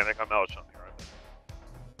up in panic on Malashan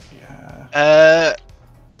here. Yeah.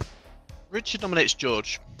 Richard nominates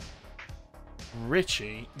George.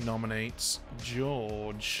 Richie nominates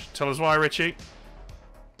George. Tell us why, Richie.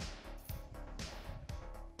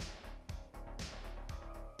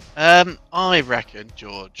 I reckon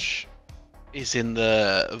George is in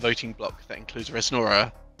the voting block that includes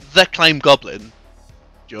Resnora, the claim goblin.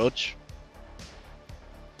 George?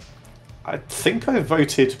 I think I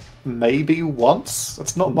voted maybe once.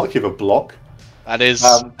 That's not much of a block. That is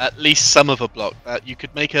at least some of a block. You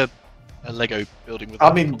could make a Lego building with I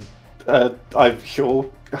that. mean, I sure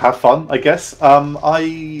have fun, I guess.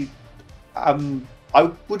 I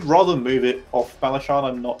would rather move it off Malashan.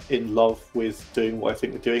 I'm not in love with doing what I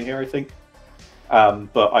think we're doing here, I think.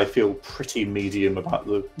 But I feel pretty medium about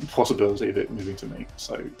the possibility of it moving to me.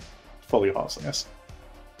 So, follow your hearts, I guess.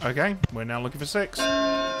 Okay, we're now looking for 6.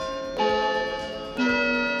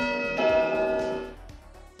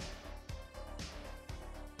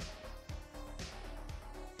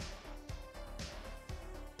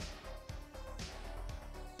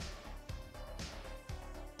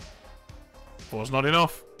 Four's not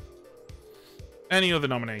enough. Any other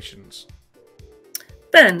nominations?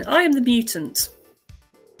 Ben, I am the mutant.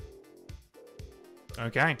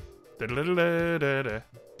 Okay. Da-da-da-da-da-da.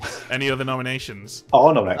 Any other nominations?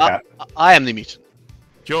 I'll nominate Cat. I am the mutant.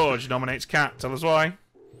 George nominates Cat. Tell us why.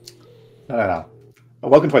 No.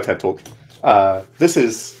 Welcome to my TED Talk. This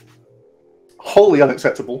is wholly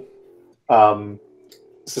unacceptable.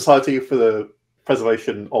 Society for the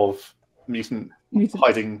Preservation of Mutant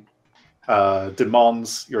Hiding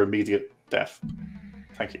demands your immediate death.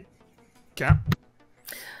 Thank you. Cat?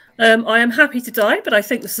 I am happy to die, but I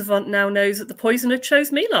think the savant now knows that the poisoner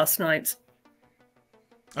chose me last night.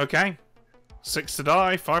 Okay. 6 to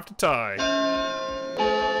die, 5 to tie.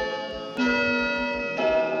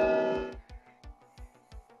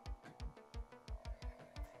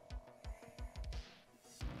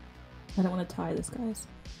 I don't want to tie this, guys.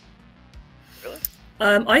 Really?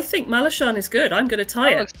 I think Malashan is good. I'm going to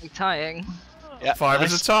tie That it. looks like tying. Yeah, 5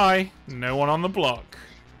 is a tie. No one on the block.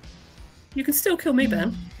 You can still kill me,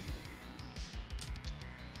 Ben.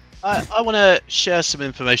 I want to share some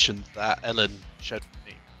information that Ellen shared with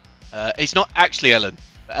me. It's not actually Ellen,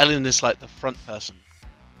 but Ellen is like the front person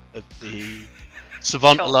of the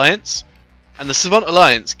Savant Alliance. And the Savant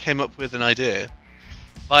Alliance came up with an idea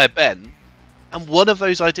via Ben, and one of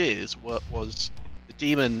those ideas was the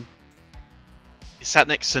demon is sat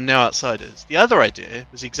next to no outsiders. The other idea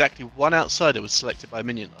was exactly one outsider was selected by a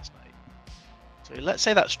minion last night. So let's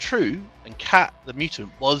say that's true, and Cat, the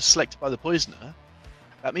mutant, was selected by the poisoner.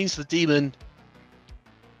 That means the demon...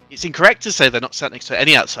 It's incorrect to say they're not sat next to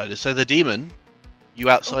any outsiders, so the demon, you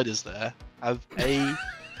outsiders there, have a...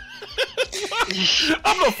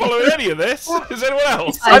 I'm not following any of this. Is anyone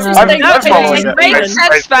else? It makes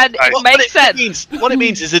sense, man. It makes sense. What it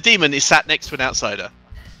means is the demon is sat next to an outsider.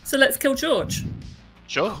 So let's kill George.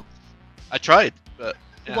 Sure. I tried, but...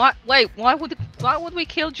 Yeah. Why? Wait, why would we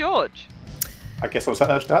kill George? I guess I'm sat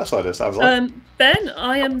next to outsiders. Sounds like. Ben,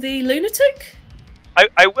 I am the lunatic.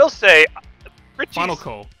 I will say, Richie's Final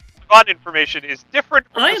call. Savant information is different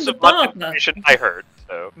from I the am the Savant barber. information I heard.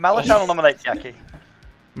 So Malashan will nominate Jackie.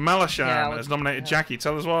 Malashan has nominated Jackie.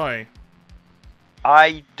 Tell us why.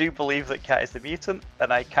 I do believe that Cat is the mutant,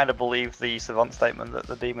 and I kind of believe the Savant statement that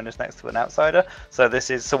the demon is next to an outsider. So this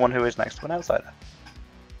is someone who is next to an outsider.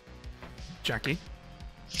 Jackie?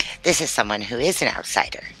 This is someone who is an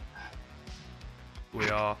outsider. We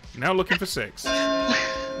are now looking for 6. I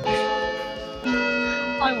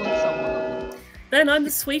want someone. Ben, I'm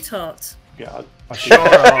the sweetheart. Yeah,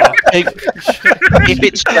 If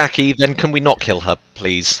it's Jackie, then can we not kill her,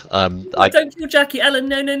 please? Don't kill Jackie. Ellen,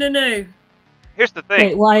 no, no, no, no. here's the thing.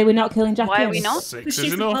 Wait, why are we not killing Jackie? Why are we not? 6 Because is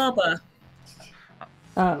she's the enough. barber.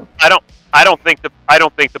 Oh. I don't think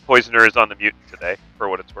the poisoner is on the mutant today, for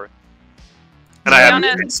what it's worth. And I have really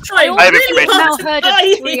information. Now heard of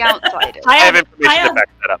 3 outsiders. I have information to back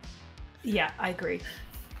that up. Yeah, I agree.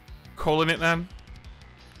 Calling it then.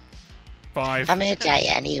 5. I'm gonna die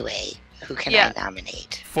anyway. Who can I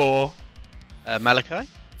nominate? 4. Malachi?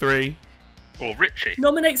 3. Or Richie.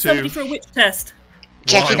 Nominate somebody 2. for a witch test.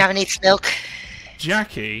 Jackie 1. nominates Milk.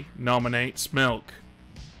 Jackie nominates Milk.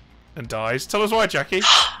 And dies. Tell us why, Jackie.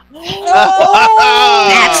 That's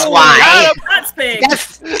why. That's big.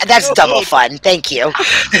 That's double fun. Thank you.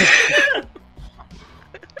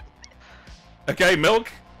 Okay, Milk.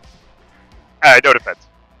 No defense.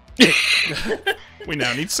 We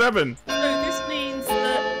now need 7. So this means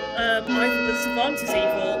that either the Savant is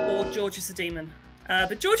evil or George is a demon.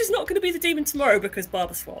 But George is not going to be the demon tomorrow because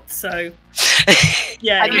Barber swapped. So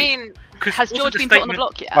yeah. I mean, has George been put on the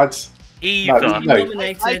block yet? Either. No,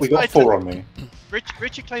 we got 4 on me.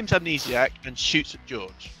 Richard claims amnesiac and shoots at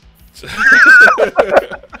George.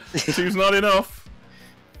 2's not enough.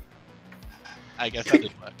 I guess that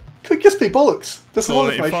didn't work. Could just be bollocks. This Call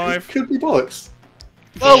one it information 5. could be bollocks.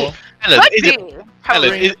 Well, Ellen, Could is be.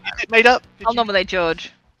 it made up? I'll nominate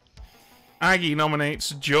George. Aggie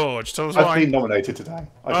nominates George. Tell us I've why. been nominated today.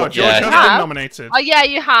 I Oh, got George Yeah. has You been have? nominated. Oh yeah,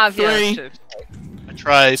 you have. 3. Yeah. I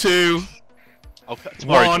tried. 2. I'll cut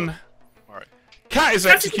tomorrow. 1. Tomorrow. Cat is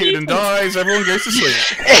executed and dies. Everyone goes to sleep.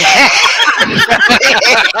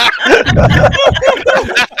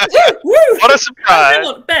 What a surprise!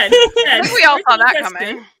 Look, Ben, We all saw that question.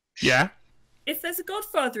 coming. Yeah. If there's a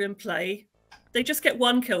Godfather in play, they just get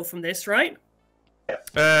 1 kill from this, right?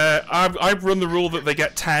 I've run the rule that they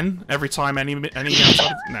get 10 every time any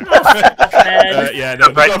outside. No. Yeah, no.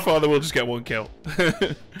 The Right. Godfather will just get 1 kill.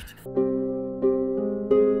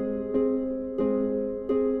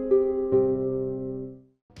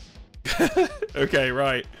 Okay,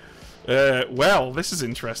 right. Well, this is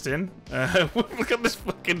interesting. Look at this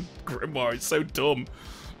fucking grimoire. It's so dumb.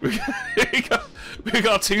 We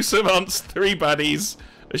got 2 savants, 3 baddies,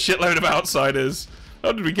 a shitload of outsiders.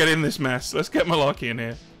 How did we get in this mess? Let's get Malarkey in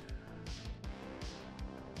here.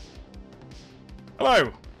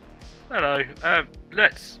 Hello. Hello.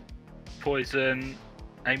 Let's poison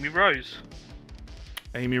Amy Rose.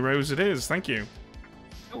 Amy Rose it is, thank you.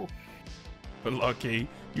 Cool. Malarkey,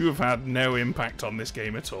 you have had no impact on this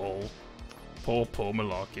game at all. Poor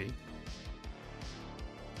Malarkey.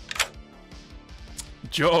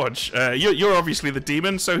 George, you're obviously the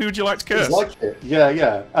demon, so who would you like to curse? Like it.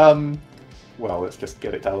 Yeah. Well, let's just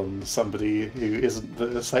get it down somebody who isn't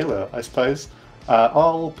the sailor, I suppose.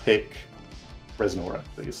 I'll pick Resnora,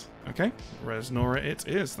 please. Okay, Resnora it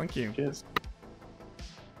is, thank you. Cheers.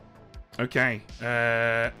 Okay,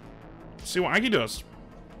 see what Aggie does.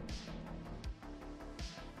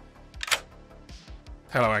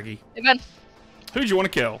 Hello, Aggie. Hey, Ben, Who do you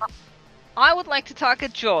want to kill? I would like to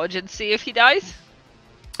target George and see if he dies.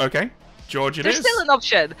 Okay, George it There's is. still an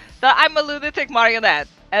option that I'm a lunatic marionette,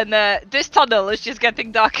 and this tunnel is just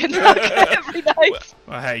getting darker and darker every night.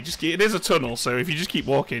 Well, hey, it is a tunnel, so if you just keep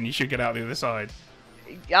walking, you should get out the other side.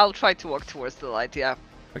 I'll try to walk towards the light, yeah.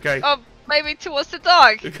 Okay. Oh, maybe towards the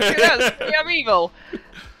dark. Who knows? Maybe I'm evil.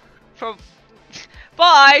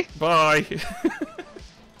 Bye! Bye!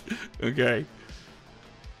 Okay.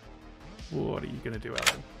 What are you gonna do,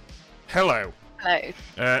 Alan? Hello. Hello.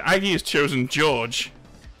 Aggie has chosen George.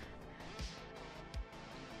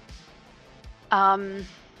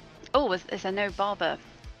 Oh, is there no barber?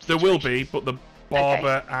 There will be, but the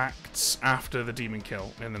barber acts after the demon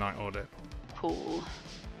kill in the Night Order. Cool.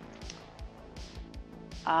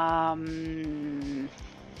 I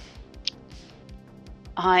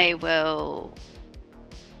will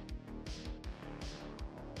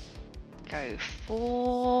go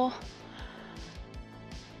for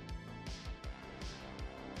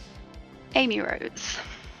Amy Rose.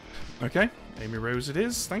 Okay, Amy Rose it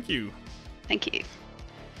is. Thank you. Thank you.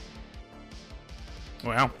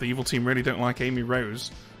 Wow, the evil team really don't like Amy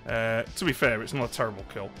Rose. To be fair, it's not a terrible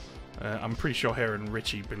kill. I'm pretty sure her and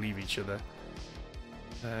Richie believe each other.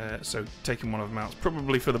 So taking one of them out is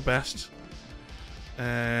probably for the best.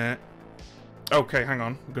 Okay, hang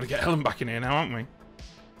on. We've got to get Ellen back in here now, aren't we?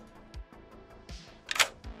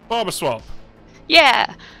 Barber swap.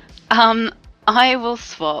 Yeah. I will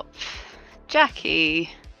swap Jackie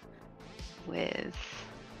with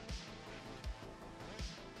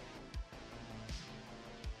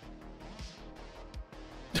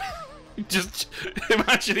Just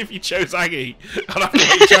imagine if you chose Aggie. I'd have to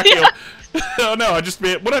wake Jackie up. Oh no,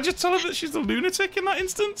 would I just tell her that she's a lunatic in that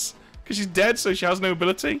instance? Because she's dead, so she has no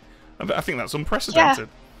ability? I think that's unprecedented.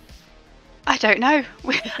 Yeah. I don't know.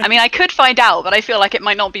 I mean, I could find out, but I feel like it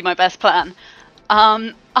might not be my best plan.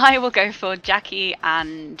 I will go for Jackie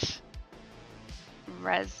and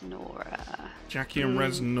Resnora. Jackie and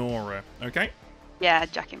Resnora. Okay. Yeah,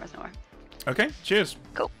 Jackie and Resnora. Okay, cheers.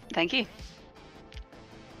 Cool. Thank you.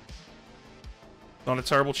 Not a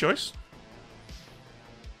terrible choice.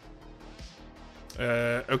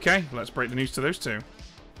 Okay, let's break the news to those two.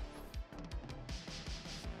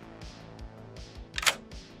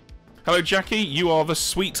 Hello, Jackie. You are the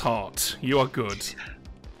sweetheart. You are good.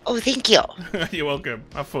 Oh, thank you. You're welcome.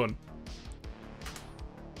 Have fun.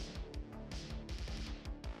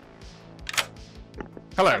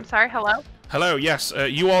 Hello. I'm sorry, hello? Hello, yes.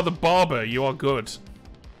 You are the barber. You are good.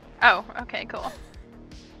 Oh, okay, cool.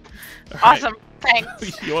 Right. Awesome.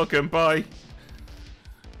 Thanks. You're welcome. Bye.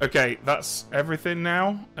 Okay, that's everything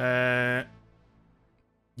now. Yeah,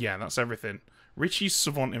 that's everything. Richie's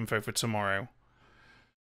Savant info for tomorrow.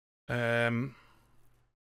 What can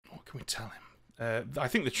we tell him? I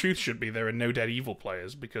think the truth should be there are no dead evil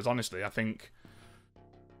players, because honestly, I think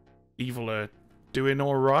evil are doing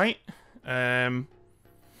alright. So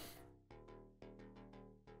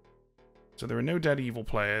there are no dead evil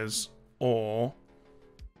players, or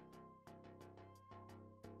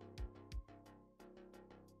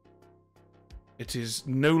it is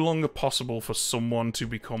no longer possible for someone to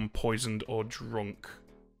become poisoned or drunk,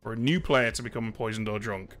 or a new player to become poisoned or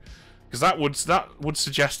drunk, because that would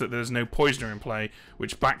suggest that there's no poisoner in play,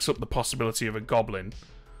 which backs up the possibility of a goblin.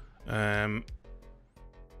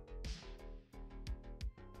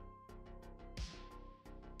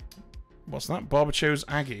 What's that? Barber chose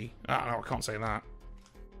Aggie. Ah, no, I can't say that.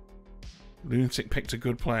 Lunatic picked a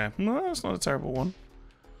good player. No, that's not a terrible one.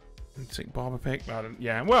 Lunatic Barber pick.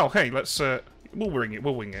 Yeah. Well, hey, let's. We'll wing it.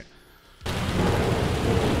 We'll wing it.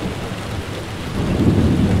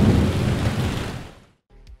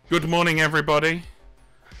 Good morning, everybody.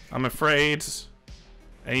 I'm afraid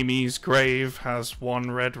Amy's grave has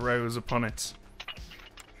one red rose upon it.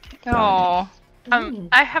 Oh.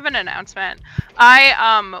 I have an announcement.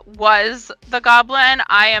 I was the goblin.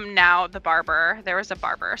 I am now the barber. There was a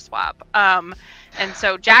barber swap. And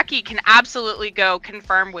so Jackie can absolutely go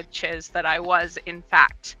confirm with Chiz that I was in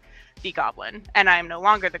fact the goblin, and I am no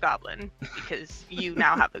longer the goblin because you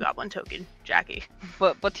now have the goblin token, Jackie.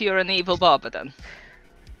 But you're an evil barber then.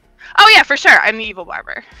 Oh yeah, for sure. I'm the evil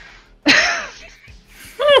barber.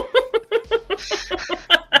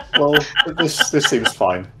 Well, this seems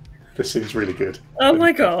fine. This seems really good. Oh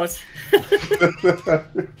my god. Yeah,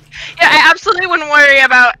 I absolutely wouldn't worry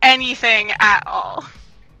about anything at all.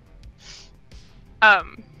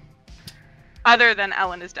 Other than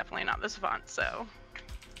Ellen is definitely not the savant, so.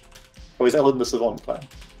 Oh, is Ellen the savant player?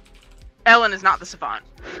 Ellen is not the savant.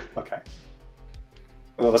 Okay.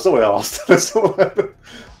 Well, that's not what I asked. That's not what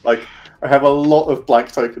like, I have a lot of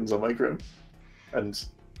blank tokens on my Grim, and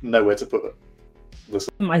nowhere to put it.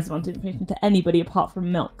 I just want information to anybody apart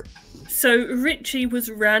from Milk. So Richie was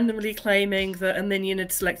randomly claiming that a minion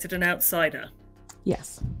had selected an outsider.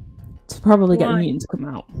 Yes. To probably get the Why? mutant to come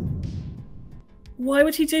out. Why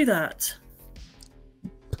would he do that?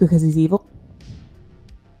 Because he's evil.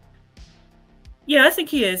 Yeah, I think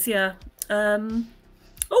he is, yeah.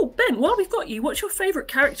 Oh, Ben, while we've got you, what's your favourite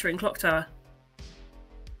character in Clocktower?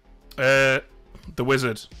 The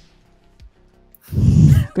wizard.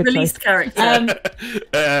 Released character.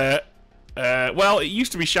 Well, it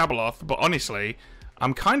used to be Shabaloth, but honestly,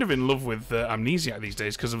 I'm kind of in love with Amnesiac these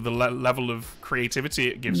days because of the level of creativity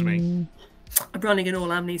it gives me. I'm running an all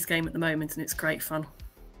Amnes game at the moment, and it's great fun.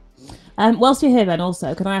 Whilst you're here, then,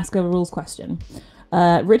 also, can I ask a rules question?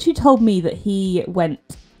 Richie told me that he went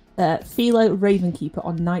Philo Ravenkeeper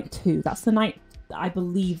on night 2. That's the night that I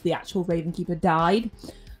believe the actual Ravenkeeper died.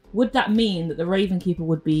 Would that mean that the Ravenkeeper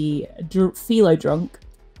would be Philo drunk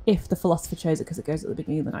if the Philosopher chose it because it goes at the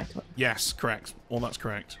beginning of the night? Yes, correct. All that's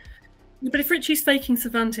correct. But if Richie's faking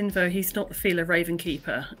Savant Invo, he's not the Philo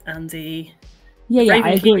Ravenkeeper, and the Yeah,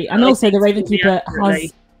 I agree. And also the Ravenkeeper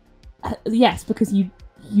has... yes, because you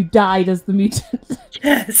died as the mutant.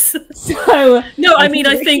 Yes. So no, I mean,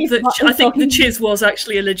 I think the Chiz was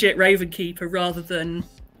actually a legit Ravenkeeper rather than.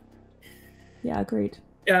 Yeah, agreed.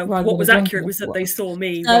 What was accurate was that they saw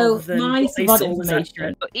me rather than what they saw was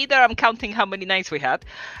accurate. Either I'm counting how many nights we had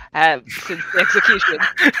since the execution.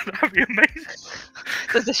 That'd be amazing.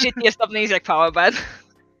 That's the shittiest amnesiac power, man.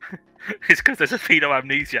 It's because there's a Philo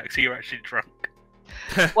Amnesiac, so you're actually drunk.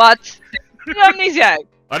 What? Amnesiac?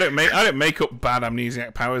 I don't make up bad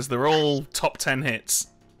amnesiac powers. They're all top 10 hits.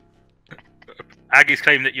 Aggie's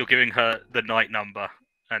claim that you're giving her the night number,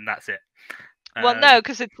 and that's it. Well, no,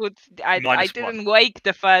 because it would. I didn't wake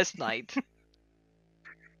the first night.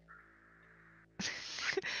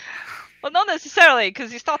 Well, not necessarily,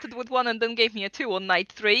 because you started with 1 and then gave me a 2 on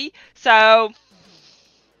night 3. So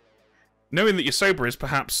knowing that you're sober is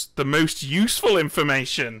perhaps the most useful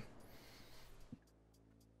information.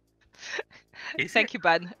 Thank you,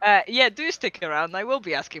 Ben. Yeah, do stick around. I will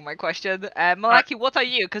be asking my question. Malaki, what are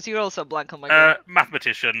you? Because you're also blank on my game.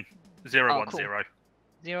 Mathematician, 010.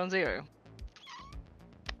 Cool. 010.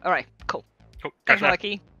 Alright, cool. Cool. Thanks,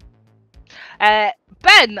 Malaki.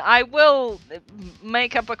 Ben, I will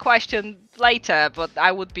make up a question later, but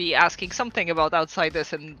I would be asking something about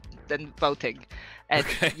outsiders and then voting. And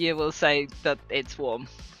you will say that it's warm.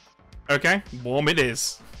 Okay, warm it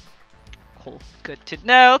is. Cool. Good to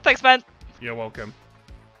know. Thanks, Ben. You're welcome.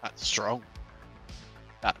 That's strong.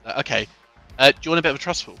 Okay. Do you want a bit of a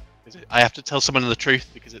trustful? I have to tell someone the truth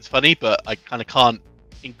because it's funny, but I kind of can't,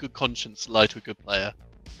 in good conscience, lie to a good player.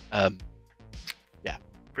 Yeah.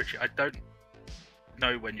 Richie, I don't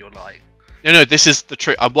know when you're lying. No, this is the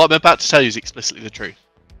truth. What I'm about to tell you is explicitly the truth.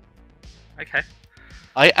 Okay.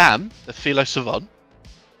 I am the Philo Savant.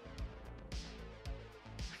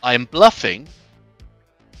 I am bluffing.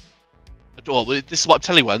 Well, this is what I'm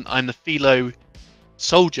telling you. I'm the Philo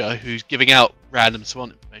soldier who's giving out random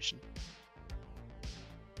Savant information.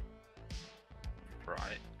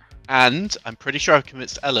 Right. And I'm pretty sure I've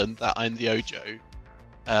convinced Ellen that I'm the Ojo.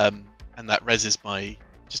 And that Rez is my...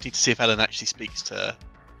 Just need to see if Ellen actually speaks to her.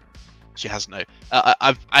 She has no.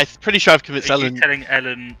 I'm pretty sure I've convinced Ellen... telling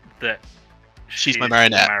Ellen that she's my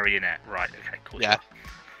marionette. Right, okay, cool. Yeah.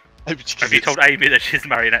 Have you told Amy that she's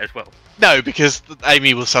marionette as well? No, because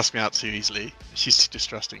Amy will suss me out too easily. She's too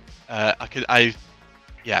distrusting.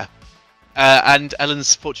 Yeah. And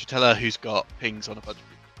Ellen's fortune teller who's got pings on a bunch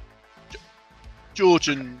of George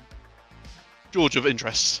of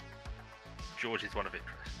interest. George is one of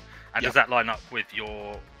interest. And does that line up with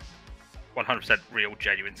your 100% real,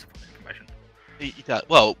 genuine information? He does.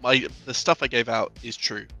 Well, the stuff I gave out is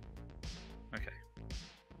true. Okay.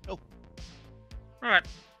 Cool. Alright.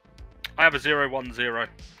 I have a 010.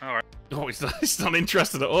 Alright. Oh, he's not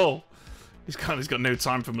interested at all. He's got no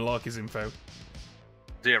time for Malarkey's info.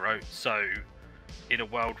 0. So, in a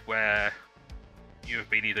world where you have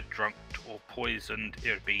been either drugged or poisoned,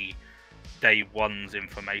 it would be day 1's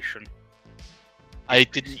information. I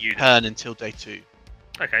didn't turn until day 2.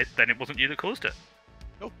 Okay, then it wasn't you that caused it.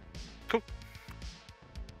 Cool. Cool.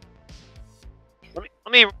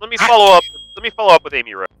 Let me follow up. Let me follow up with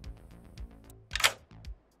Amy Rose.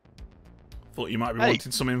 Thought you might be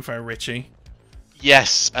wanting some info, Richie.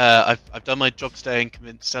 Yes, I've done my job today and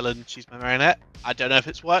convinced Ellen she's my marionette. I don't know if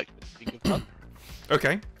it's worked, but it's been good fun.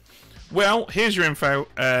 Okay. Well, here's your info.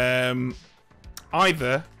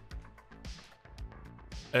 Either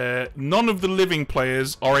none of the living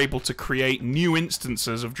players are able to create new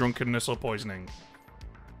instances of drunkenness or poisoning.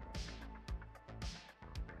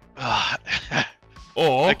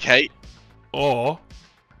 Or okay. Or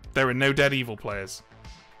there are no dead evil players.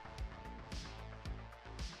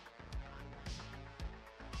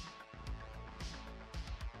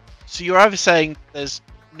 So you're either saying there's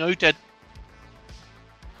no dead...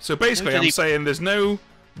 So basically, I'm saying there's no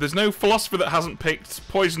philosopher that hasn't picked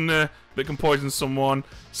poisoner that can poison someone,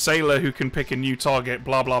 sailor who can pick a new target,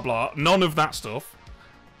 blah blah blah. None of that stuff.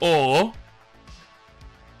 Or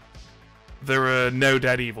there are no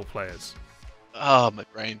dead evil players. Oh, my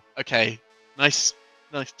brain. Okay, nice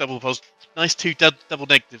Nice nice two double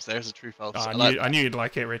negatives there as a true false. Oh, I knew you'd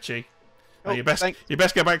like it, Richie. Oh, you best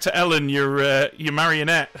go back to Ellen, your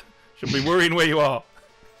marionette. She'll be worrying where you are.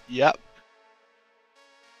 Yep.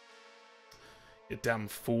 You damn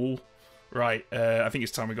fool. Right, I think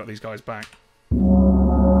it's time we got these guys back.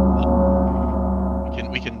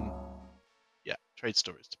 We can trade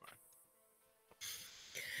stories tomorrow.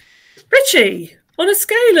 Richie, on a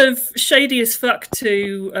scale of shady as fuck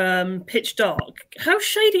to pitch dark, how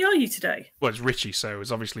shady are you today? Well, it's Richie, so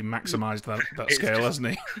he's obviously maximised that scale, hasn't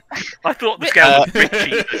he? I thought the scale was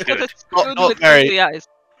Richie was good. Not very.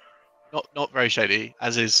 Not very shady,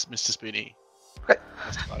 as is Mr. Spoony.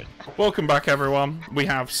 That's fine. Welcome back, everyone. We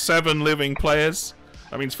have 7 living players.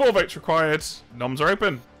 That means 4 votes required. Noms are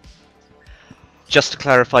open. Just to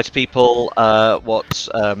clarify to people what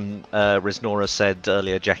Riznora said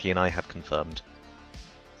earlier, Jackie and I have confirmed.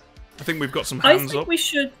 I think we've got some hands I think up. we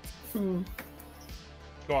should.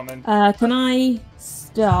 Go on then. Can I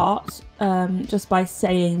start just by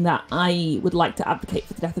saying that I would like to advocate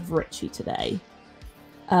for the death of Richie today?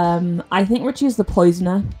 I think Richie is the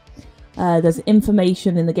poisoner. There's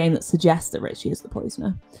information in the game that suggests that Richie is the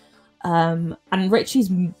poisoner. And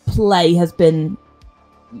Richie's play has been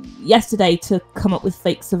yesterday to come up with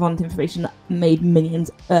fake savant information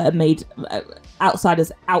that made outsiders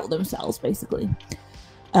out themselves, basically.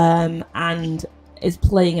 And is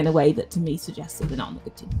playing in a way that to me suggests that they're not on the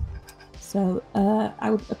good team. So I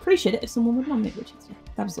would appreciate it if someone would nominate Richie today.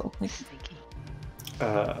 That was all. Thank you.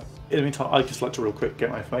 In the meantime, I'd just like to real quick get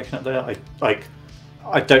my information out there.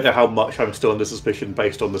 I don't know how much I'm still under suspicion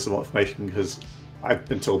based on this information, because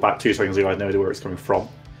until about 2 seconds ago I had no idea where it's coming from.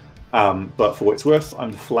 But for what it's worth,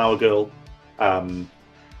 I'm the Flower Girl.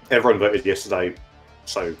 Everyone voted yesterday,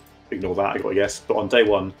 so ignore that, I got a yes. But on day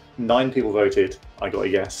 1, 9 people voted, I got a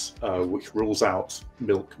yes, which rules out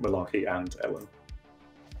Milk, Malarkey, and Ellen.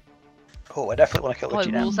 Oh, I definitely want to kill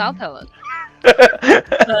Richie now. Rules out Ellen.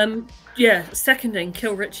 Yeah, seconding,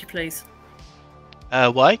 kill Richie, please.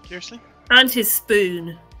 Why, curiously? And his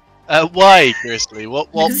spoon. Why, curiously?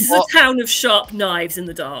 What? This is a town of sharp knives in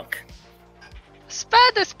the dark. Spare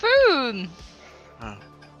the spoon! Oh.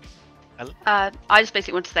 I just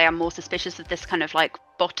basically want to say I'm more suspicious of this kind of like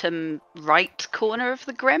bottom right corner of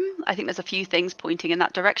the Grim. I think there's a few things pointing in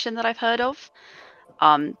that direction that I've heard of.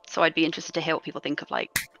 So I'd be interested to hear what people think of well,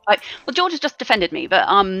 George has just defended me, but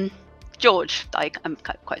George, I'm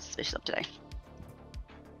quite suspicious of today.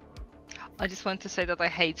 I just want to say that I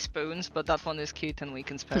hate spoons, but that one is cute and we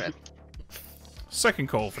can spare it. Second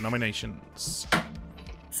call for nominations.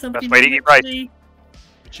 Somebody Best way to eat rice.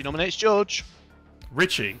 Richie nominates George.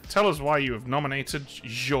 Richie, tell us why you have nominated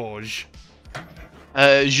George.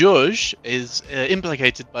 George is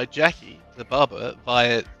implicated by Jackie, the barber,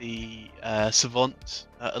 via the Savant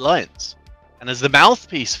Alliance. And as the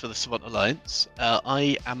mouthpiece for the Savant Alliance,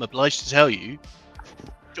 I am obliged to tell you,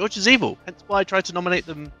 George is evil. Hence why I tried to nominate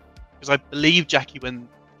them, because I believed Jackie when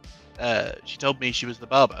she told me she was the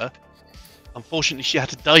barber. Unfortunately, she had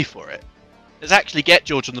to die for it. Let's actually get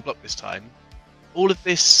George on the block this time. All of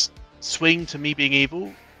this swing to me being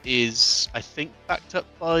evil is, I think, backed up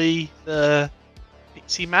by the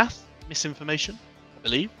Pixie math misinformation, I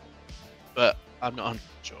believe. But I'm not 100%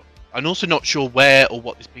 sure. I'm also not sure where or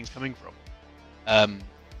what this ping's coming from.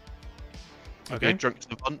 Okay. Drunk to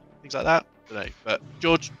the fun, things like that. I don't know. But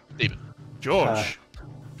George, Demon. George.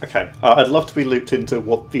 Okay, I'd love to be looped into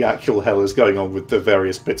what the actual hell is going on with the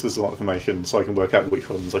various bits of information, so I can work out which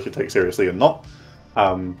ones I should take seriously and not.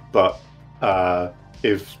 But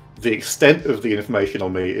if the extent of the information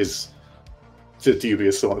on me is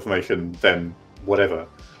dubious information, then whatever.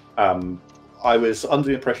 I was under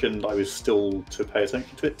the impression I was still to pay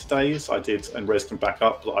attention to it today, so I did, and Rez can back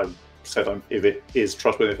up that I said if it is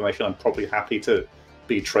trustworthy information, I'm probably happy to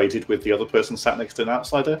be traded with the other person sat next to an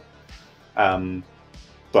outsider.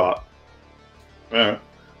 But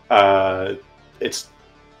it's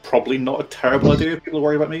probably not a terrible idea if people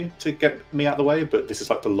worry about me to get me out of the way, but this is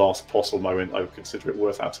like the last possible moment I would consider it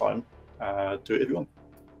worth our time. Do it if you want.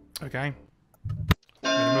 Okay.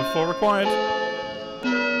 Minimum 4 required.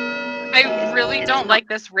 I really don't like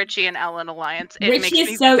this Richie and Ellen alliance. It makes Richie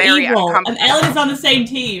me is so very evil, and uncomfortable. Ellen is on the same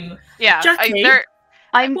team. Yeah, Jackie,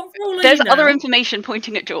 there's other information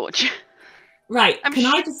pointing at George. Right, can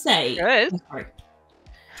I just say... Good. Sorry.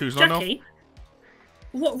 Who's not Jackie,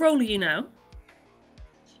 what role are you now?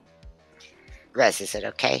 Rez, is it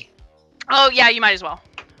okay? Oh yeah, you might as well.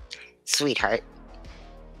 Sweetheart.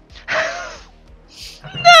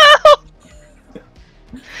 No!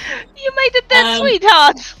 You made it dead,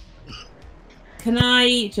 sweetheart! Can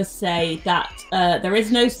I just say that there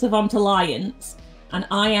is no Savant Alliance, and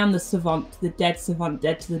I am the savant, the dead savant,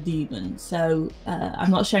 dead to the demon. So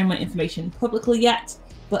I'm not sharing my information publicly yet,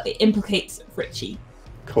 but it implicates Richie.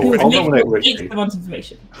 Cool. I'll nominate Richie. Savant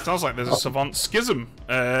information. Sounds like there's a savant schism.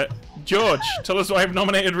 George, tell us why I've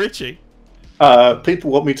nominated Richie.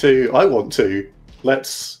 People want me to. I want to.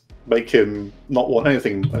 Let's make him not want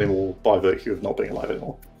anything anymore by virtue of not being alive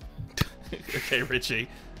anymore. Okay, Richie.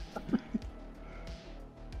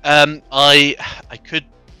 I could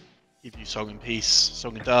give you song and peace,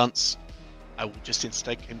 song and dance. I will just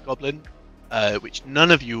instead claim goblin, which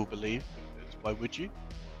none of you will believe. Because why would you?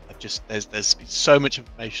 There's been so much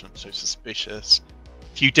information. I'm so suspicious.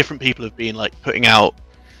 A few different people have been like putting out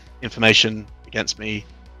information against me.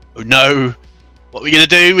 Oh no! What are we gonna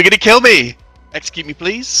do? We're gonna kill me! Execute me,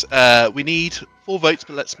 please. We need 4 votes,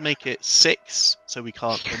 but let's make it 6 so we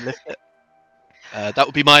can't then lift it. That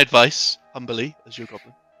would be my advice, humbly, as your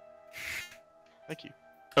goblin. Thank you.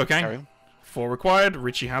 Okay. Carry on. 4 required.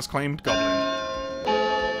 Richie has claimed goblin.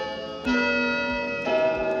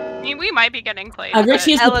 I mean, we might be getting played.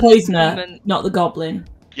 Richie is the poisoner, not the goblin.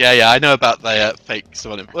 Yeah, I know about the fake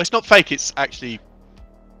Sylvain. Well, it's not fake, it's actually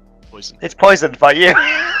poison. It's poisoned by you.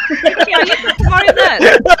 Yeah, you're smart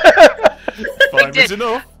then. 5 is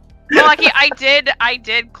enough. Well, Lucky, I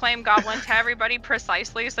did claim goblin to everybody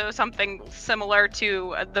precisely, so something similar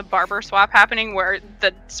to the barber swap happening where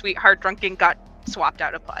the sweetheart drunken got swapped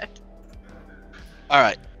out of play.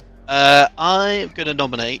 Alright. I'm gonna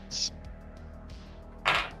nominate...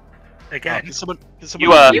 Again? Can someone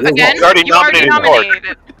You already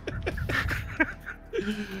nominated.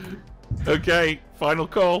 Okay, final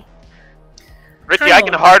call. Richie, I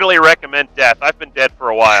can heartily recommend death. I've been dead for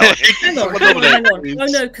a while. Hang on. Oh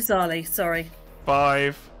no, Kazali, sorry.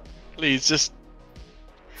 5. Please, just...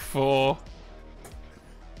 4.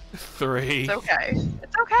 3. It's okay.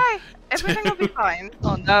 It's okay. Everything will be fine.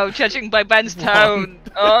 Oh no, judging by Ben's tone.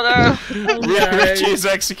 Oh no. Richie is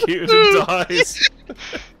executed and dies.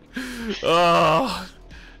 Oh,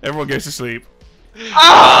 everyone goes to sleep.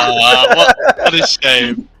 Oh, what a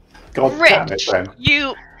shame. God damn it, Ben.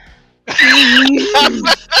 You... Oh,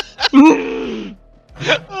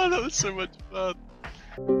 that was so much fun.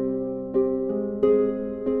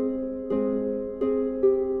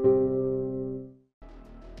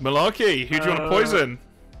 Malarkey, who do you want to poison?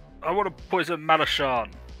 I want to poison Malashan.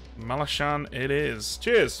 Malashan it is.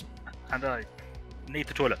 Cheers. And I need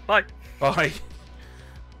the toilet. Bye. Bye.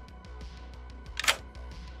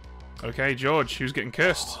 Okay, George, who's getting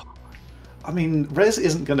cursed? I mean, Rez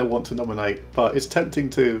isn't going to want to nominate, but it's tempting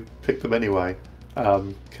to pick them anyway,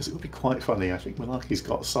 because it would be quite funny. I think Malarkey's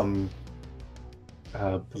got some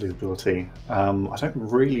believability. I don't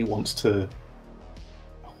really want to...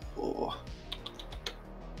 Oh.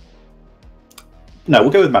 No, we'll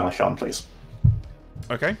go with Malashan, please.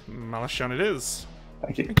 Okay, Malashan it is.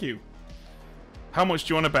 Thank you. Thank you. How much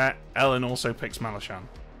do you want to bet Ellen also picks Malashan?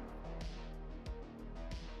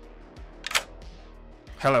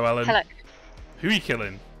 Hello, Ellen. Hello. Who are you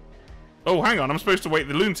killing? Oh, hang on. I'm supposed to wait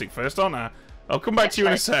the lunatic first, aren't I? I'll come back to you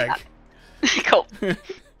in a sec. Cool.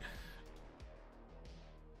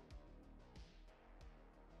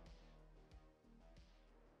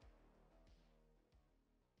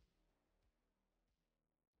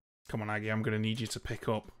 Come on, Aggie. I'm going to need you to pick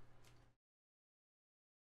up.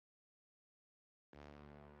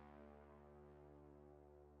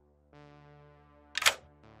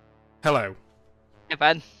 Hello. Hey,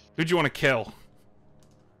 Ben. Who do you want to kill?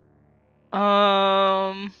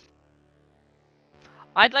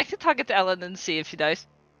 I'd like to target Ellen and see if she dies.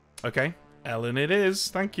 Okay. Ellen it is.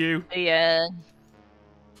 Thank you. Yeah.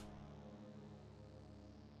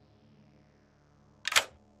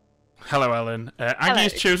 Hello, Ellen. Aggie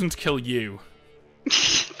has chosen to kill you.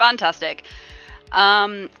 Fantastic.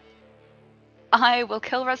 I will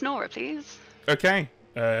kill Resnora, please. Okay.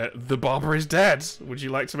 The barber is dead. Would you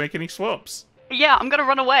like to make any swaps? Yeah, I'm gonna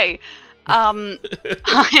run away.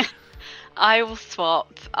 I will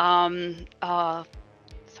swap.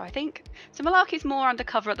 So I think Malarkey's more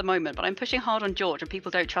undercover at the moment, but I'm pushing hard on George, and people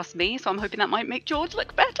don't trust me, so I'm hoping that might make George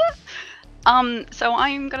look better. So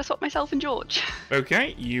I'm gonna swap myself and George.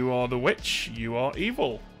 Okay, you are the witch. You are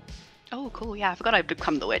evil. Oh, cool. Yeah, I forgot I'd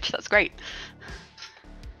become the witch. That's great.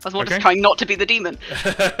 I was more just trying not to be the demon.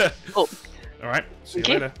 Cool. All right. See you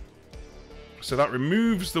later. So that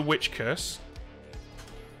removes the witch curse,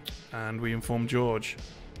 and we inform George.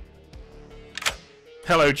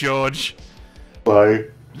 Hello, George. Hello.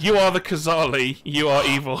 You are the Kazali. You are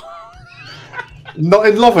evil. Not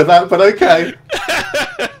in love with that, but okay.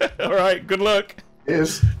 All right. Good luck.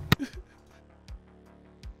 Yes.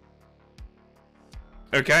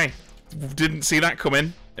 Okay. Didn't see that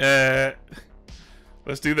coming.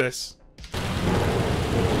 Let's do this.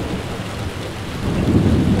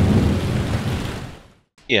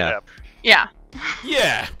 Yeah. Yeah.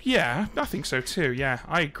 Yeah, I think so too. Yeah,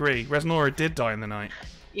 I agree. Resnora did die in the night.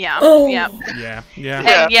 Yeah. Oh. Yeah.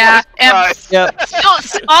 Yeah. And Yep.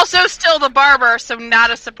 still the barber, so not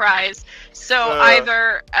a surprise. So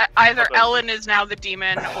either Ellen is now the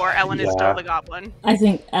demon, or Ellen is still the goblin. I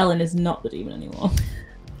think Ellen is not the demon anymore.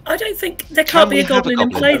 I don't think there can't be a goblin in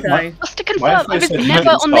play though. Just to confirm, I was never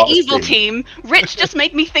on the evil team. Rich just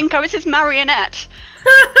made me think I was his marionette.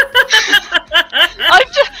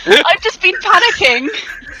 I've just been panicking.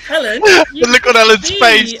 Helen, look on Ellen's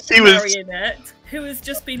face. He was marionette who has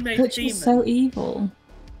just been made Which demon. is so evil.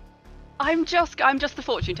 I'm just the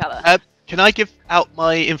fortune teller. Can I give out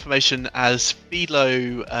my information as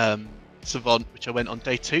Philo Savant, which I went on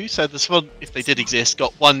day 2? So the Savant, if they did exist,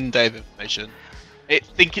 got 1 day of information. I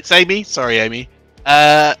think it's Amy. Sorry, Amy.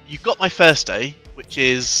 You got my first day, which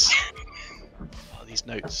is these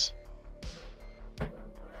notes.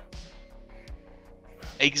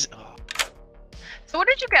 So what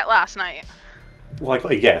did you get last night? Well, I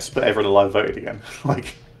got a yes, but everyone alive voted again.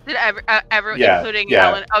 Like, Did everyone, Yeah, including yeah.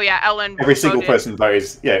 Ellen? Oh yeah, Ellen. every single voted. person voted.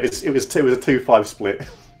 Yeah, it was a 2-5 split.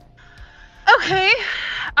 Okay.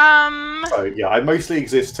 So yeah, I mostly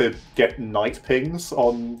exist to get night pings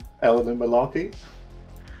on Ellen and Malarkey.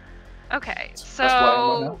 Okay. That's where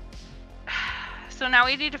I am right So now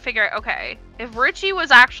we need to figure out. Okay, if Richie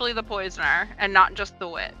was actually the poisoner and not just the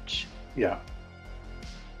witch, Yeah.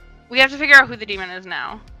 we have to figure out who the demon is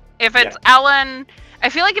now. If it's Ellen, I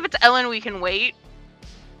feel like if it's Ellen, we can wait.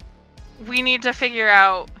 We need to figure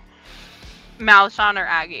out Malchon or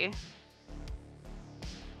Aggie.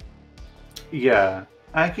 Yeah,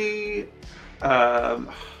 Aggie.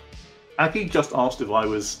 Aggie just asked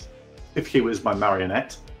if he was my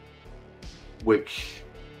marionette, which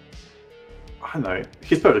I don't know.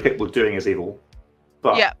 He's probably capable of doing his evil,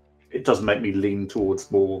 but it does make me lean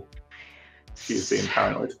towards more she's being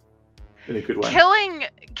paranoid in a good way.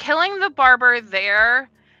 Killing the barber there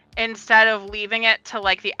instead of leaving it to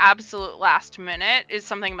like the absolute last minute is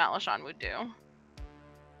something Malachon would do.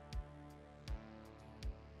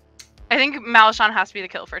 I think Malachon has to be the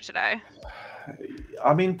kill for today.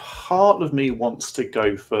 I mean, part of me wants to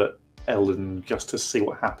go for Ellen just to see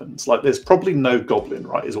what happens. Like, there's probably no goblin,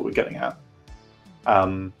 right? Is what we're getting at.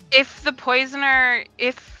 If the poisoner,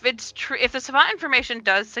 if it's true, if the savant information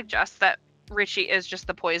does suggest that Richie is just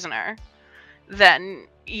the poisoner, then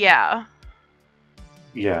yeah.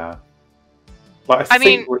 Yeah. But I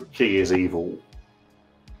think Richie is evil.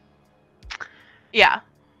 Yeah.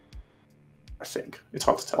 I think it's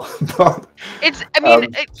hard to tell. But, It's. I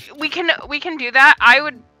mean, we can do that. I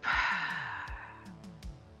would.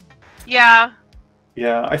 Yeah.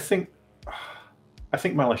 Yeah, I think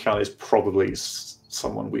Malachon is probably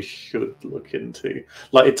someone we should look into.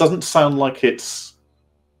 Like, it doesn't sound like it's.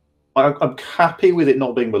 I'm happy with it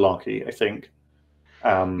not being Malarkey, I think.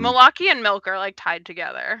 Malaki and Milk are like tied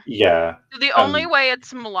together. Yeah. So the only way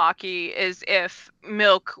it's Malaki is if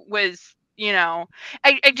Milk was, you know,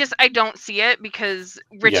 I don't see it because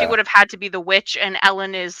Richie would have had to be the witch and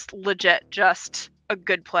Ellen is legit just a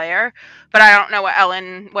good player. But I don't know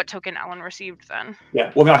what token Ellen received then.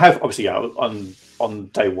 Yeah. Well, I mean, I have obviously on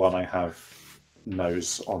day 1 I have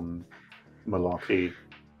nose on Malarkey.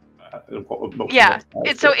 It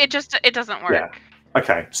doesn't work. Yeah.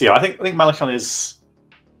 Okay. So yeah, I think Malachon is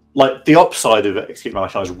like the upside of execute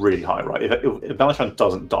Malachon is really high, right? If Malachon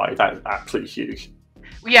doesn't die, that is absolutely huge.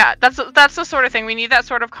 Yeah, that's the sort of thing we need, that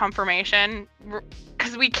sort of confirmation,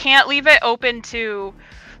 because we can't leave it open to,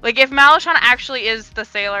 like, if Malachon actually is the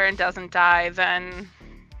sailor and doesn't die, then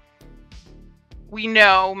we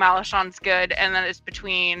know Malachon's good, and then it's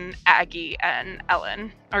between Aggie and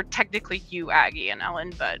Ellen, or technically you, Aggie, and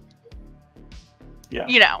Ellen, but yeah,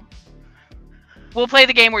 you know, we'll play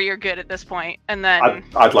the game where you're good at this point, and then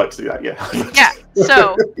I'd like to do that, yeah. Yeah.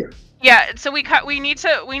 So so we need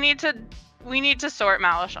to sort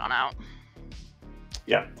Malachon out.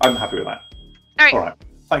 Yeah, I'm happy with that. All right.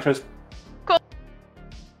 Thanks, Rose. Cool.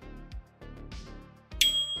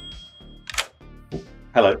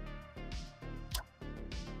 Hello.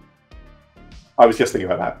 I was just thinking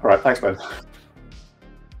about that. All right, thanks, Ben.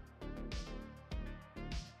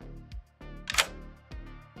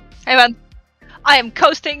 Hey man, I am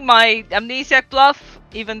coasting my amnesiac bluff,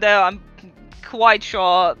 even though I'm quite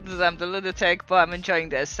sure that I'm the lunatic, but I'm enjoying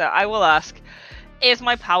this. So I will ask, is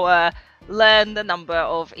my power learn the number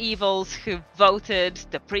of evils who voted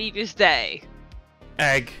the previous day?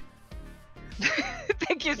 Egg.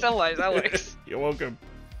 Thank you so much, that works. You're welcome.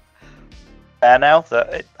 Now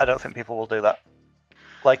that I don't think people will do that.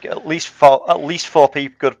 Like at least four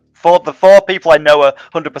people good. The four people I know are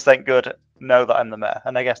 100% good know that I'm the mayor,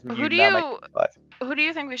 and I guess Who do now you make it 5. who do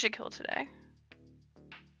you think we should kill today?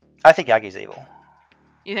 I think Aggie's evil.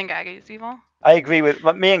 You think Aggie's evil? I agree with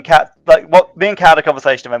me and Kat. Like what me and Kat had a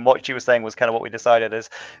conversation, and what she was saying was kind of what we decided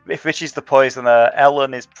is if Richie's the poisoner,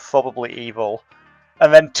 Ellen is probably evil,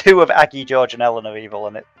 and then 2 of Aggie, George, and Ellen are evil,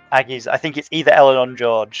 and Aggie's. I think it's either Ellen or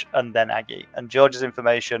George, and then Aggie. And George's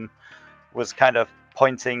information was kind of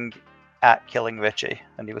pointing at killing Richie,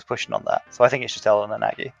 and he was pushing on that. So I think it's just Ellen and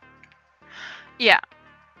Aggie. Yeah.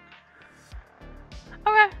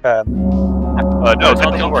 Okay. No, that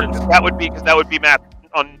doesn't work. That would be Matt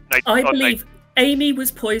on night. I believe Amy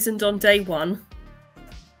was poisoned on day 1.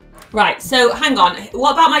 Right, so hang on.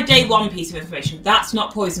 What about my day 1 piece of information? That's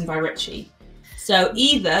not poisoned by Richie. So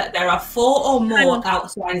either there are 4 or more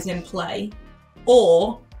outsiders in play,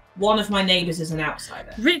 or one of my neighbours is an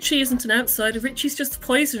outsider. Richie isn't an outsider. Richie's just the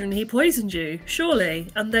poisoner and he poisoned you, surely.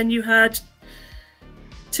 And then you had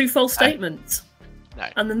 2 false statements. No.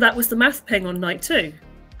 And then that was the math ping on night 2.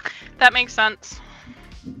 That makes sense.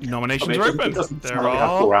 Nominations are open. There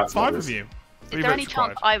are 5 of you. Is there any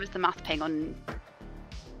chance I was the math ping on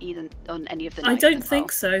any of the I nights don't as think well?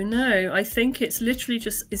 so, no. I think it's literally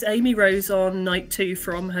just is Amy Rose on night 2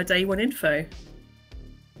 from her day 1 info.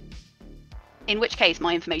 In which case,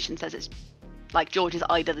 my information says it's like George is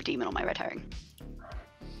either the demon or my red herring.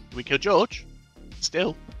 We kill George.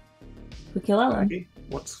 Still. We kill Ellen. Aggie,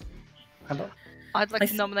 what's hand up? I'd like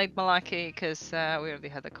to nominate Malaki because we already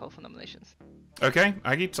had a call for nominations. Okay,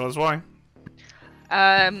 Aggie, tell us why.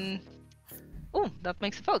 Oh, that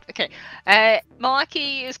makes a vote. Okay.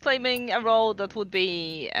 Malaki is claiming a role that would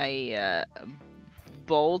be a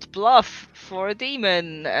bold bluff for a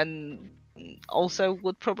demon, and also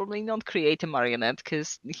would probably not create a marionette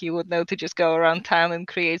because he would know to just go around town and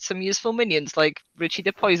create some useful minions like Richie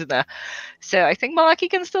the Poisoner. So I think Malaki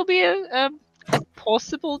can still be a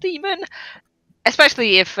possible demon,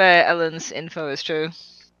 especially if Ellen's info is true.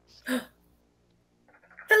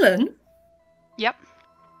 Ellen? Yep.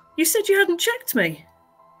 You said you hadn't checked me.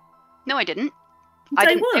 No, I didn't. I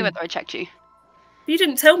didn't say whether I checked you. You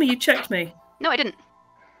didn't tell me you checked me. No, I didn't.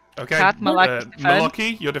 Okay, Malaki,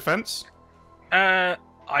 Malaki, your defense?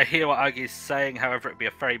 I hear what Aggie's saying, however, it'd be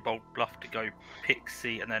a very bold bluff to go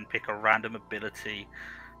Pixie and then pick a random ability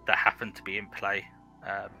that happened to be in play.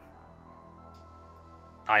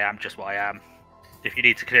 I am just what I am. If you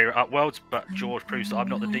need to clear it up, worlds, but George proves that I'm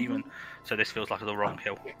not the demon, so this feels like the wrong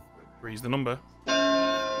kill. Three's the number.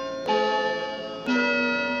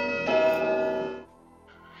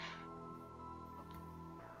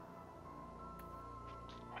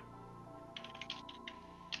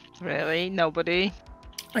 Really? Nobody?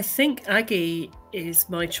 I think Aggie is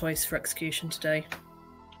my choice for execution today.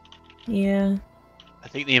 Yeah. I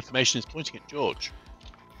think the information is pointing at George.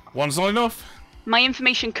 One's not enough. My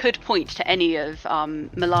information could point to any of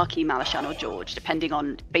Malaki, Malashan, or George, depending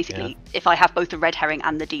on basically if I have both the red herring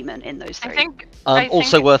and the demon in those 3.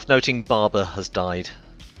 Also worth noting, Barber has died.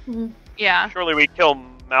 Yeah. Surely we kill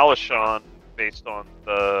Malashan based on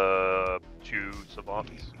the 2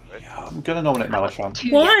 savants, right? I'm gonna nominate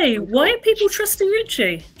Malashan. Why? Why are people trusting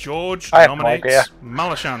Richie? George I have no nominates idea.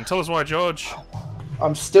 Malashan. Tell us why, George.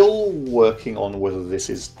 I'm still working on whether this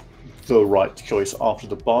is the right choice after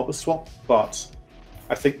the barber swap, but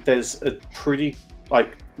I think there's a pretty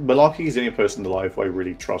Malaki is the only person alive who I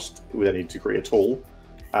really trust with any degree at all,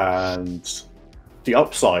 and the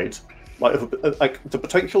upside, the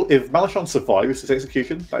potential if Malashan survives his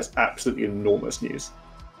execution, that is absolutely enormous news.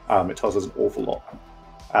 It tells us an awful lot.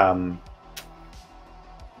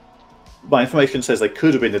 My information says they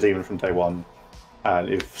could have been the demon from day 1, and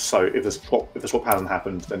if the swap hasn't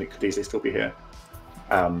happened, then it could easily still be here.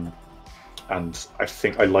 And I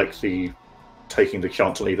think I like taking the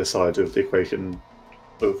chance on either side of the equation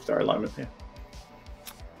of their alignment here.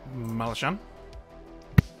 Malashan?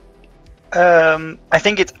 I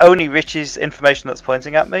think it's only Richie's information that's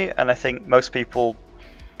pointing at me, and I think most people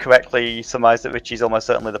correctly surmise that Richie's almost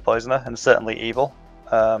certainly the poisoner and certainly evil.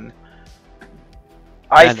 I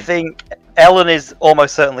think Ellen is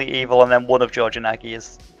almost certainly evil, and then one of George and Aggie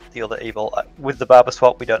is the other evil. With the barber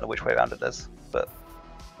swap, we don't know which way around it is, but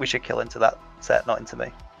we should kill into that set, not into me.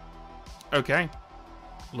 Okay.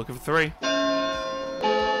 Looking for 3.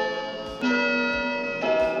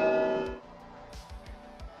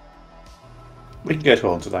 We can go to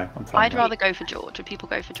Ellen today. I'm fine. I'd rather go for George. Would people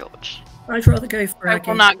go for George? I'd rather go for I Aggie.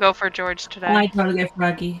 will not go for George today. I'd rather go for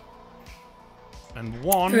Aggie. And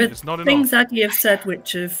 1 There are is not enough. things Aggie have said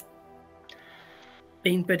which have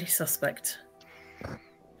been pretty suspect.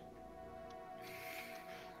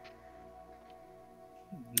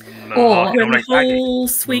 Or when the nominate Aggie. whole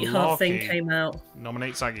sweetheart thing Malarkey. came out.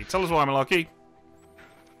 Nominates Aggie. Tell us why, Malarkey.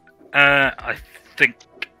 I think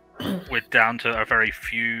we're down to a very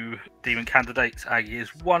few demon candidates. Aggie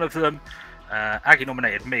is one of them. Aggie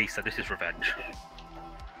nominated me, so this is revenge.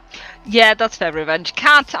 Yeah, that's fair revenge.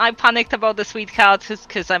 Cat, I panicked about the sweet cat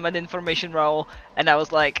because I'm an information role, and I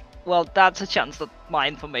was like, well, that's a chance that my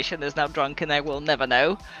information is now drunk and I will never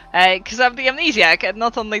know. Because I'm the amnesiac, and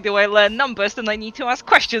not only do I learn numbers, then I need to ask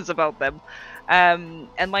questions about them.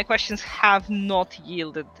 And my questions have not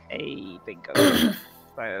yielded a bingo.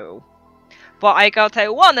 So... But I got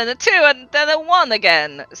a 1 and a 2 and then a 1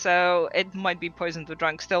 again. So it might be poisoned to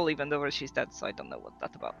drunk still, even though she's dead, so I don't know what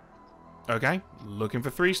that's about. Okay, looking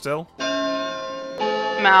for 3 still.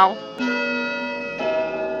 Mal.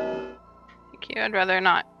 Thank you. I'd rather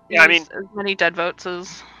not Yeah, I use mean- as many dead votes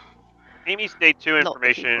as... Amy's day 2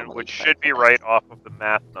 information, which should be right off of the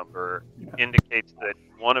math number, indicates that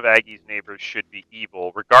one of Aggie's neighbors should be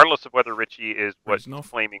evil, regardless of whether Richie is what's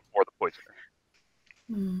flaming or the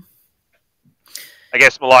poisoner. I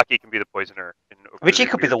guess Malaki can be the poisoner. Richie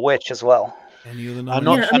could be the witch as well. Any other I'm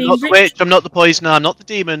not, Yeah, I I'm mean, not the Rich- witch, I'm not the poisoner, I'm not the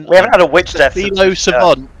demon. We haven't had a witch death since Philo we-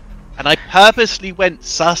 Savant, and I purposely went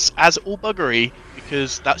sus as all buggery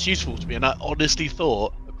because that's useful to me, and I honestly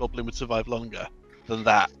thought a goblin would survive longer than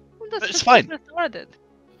that. Well, But that's it's just fine. what I started.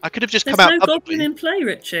 I could have just There's come out no publicly. goblin in play,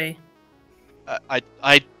 Richie.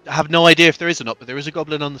 I have no idea if there is or not, but there is a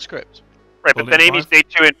goblin on the script. Right, but Bullet then Amy's day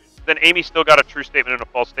 2, and then Amy still got a true statement and a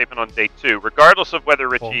false statement on day 2, regardless of whether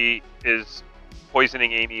Richie is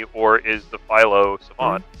poisoning Amy or is the Philo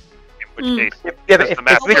Savant. In which case, Yeah, but it's the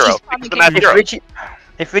math Richie's- hero. It's the math hero.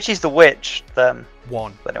 if Richie's the witch, then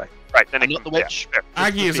 1. But anyway, Right, then I'm it not the can- yeah, witch. fair.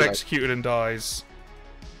 Aggie is Philo. executed and dies.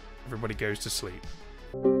 Everybody goes to sleep.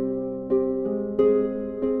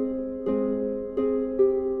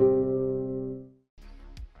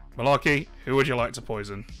 Malarkey, who would you like to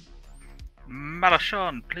poison?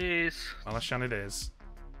 Malashan, please. Malashan it is.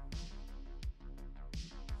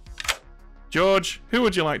 George, who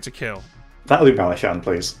would you like to kill? That'll be Malashan,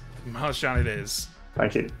 please. Malashan it is.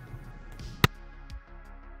 Thank you.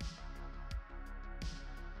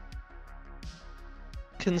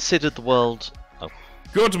 Considered the world. Oh.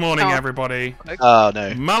 Good morning, Oh. everybody. Oh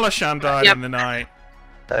no. Malashan died Yep. in the night.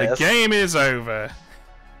 there The it is. game is over.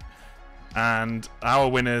 And our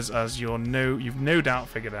winners, as you've no doubt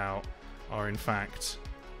figured out, are in fact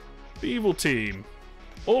the evil team,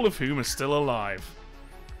 all of whom are still alive.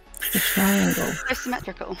 The triangle. So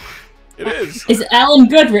symmetrical. It is. Is Ellen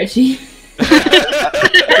good, Richie?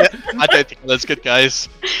 I don't think that's good, guys.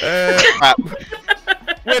 Crap.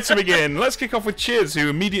 Where to begin? Let's kick off with Chiz, who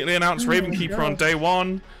immediately announced Ravenkeeper on day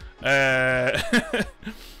 1,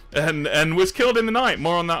 and was killed in the night.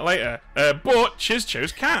 More on that later. But Chiz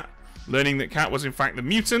chose Cat, learning that Cat was in fact the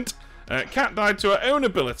mutant. Cat died to her own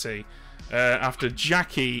ability after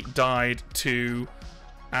Jackie died to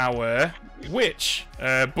our witch.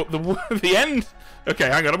 But the end. Okay,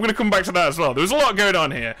 hang on. I'm going to come back to that as well. There was a lot going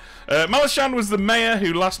on here. Malashan was the mayor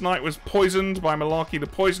who last night was poisoned by Malarkey the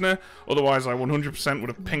Poisoner. Otherwise, I 100% would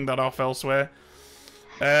have pinged that off elsewhere.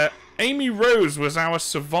 Amy Rose was our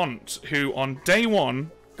savant who on day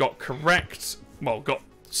 1 got got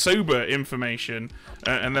sober information.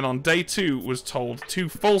 And then on day 2 was told 2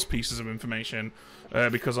 false pieces of information.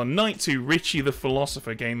 Because on night 2, Richie the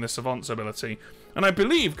Philosopher gained the savant's ability. And I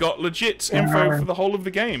believe got legit info for the whole of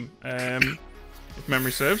the game. If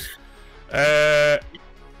memory serves.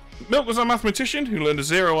 Milk was our mathematician who learned a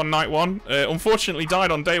 0 on night 1. Unfortunately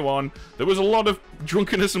died on day 1. There was a lot of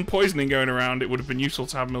drunkenness and poisoning going around. It would have been useful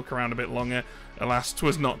to have Milk around a bit longer. Alas,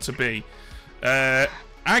 'twas not to be.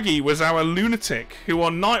 Aggie was our lunatic who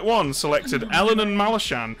on night 1 selected Ellen and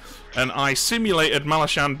Malashan. And I simulated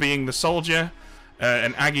Malashan being the soldier.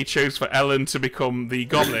 And Aggie chose for Ellen to become the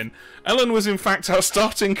goblin. Ellen was in fact our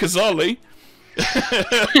starting Kazali.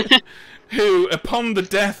 Who, upon the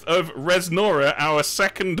death of Resnora, our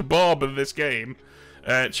second barb of this game,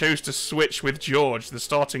 chose to switch with George, the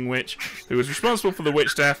starting witch, who was responsible for the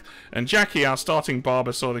witch death, and Jackie, our starting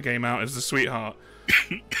barber, saw the game out as the sweetheart.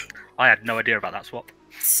 I had no idea about that swap.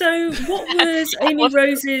 So, what was Amy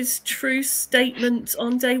Rose's true statement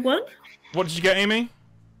on day 1? What did you get, Amy?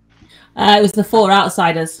 It was the 4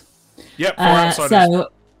 outsiders. Yep, 4 outsiders. So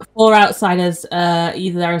 4 outsiders.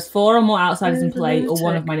 Either there is 4 or more outsiders in play, or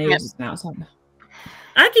one of my neighbours is an outsider.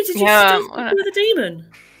 Aggie, did you still stick with a demon?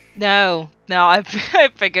 No, I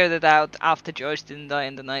figured it out after George didn't die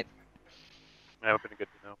in the night. That would have been good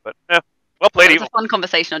to know, but well played, It was evil. a fun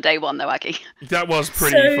conversation on day 1, though, Aggie. That was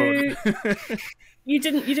pretty fun. You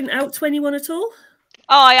didn't out to anyone at all?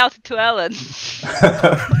 Oh, I outed to Ellen.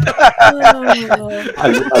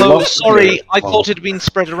 Oh, sorry. I thought it had been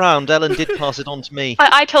spread around. Ellen did pass it on to me.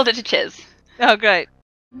 I told it to Chiz. Oh, great.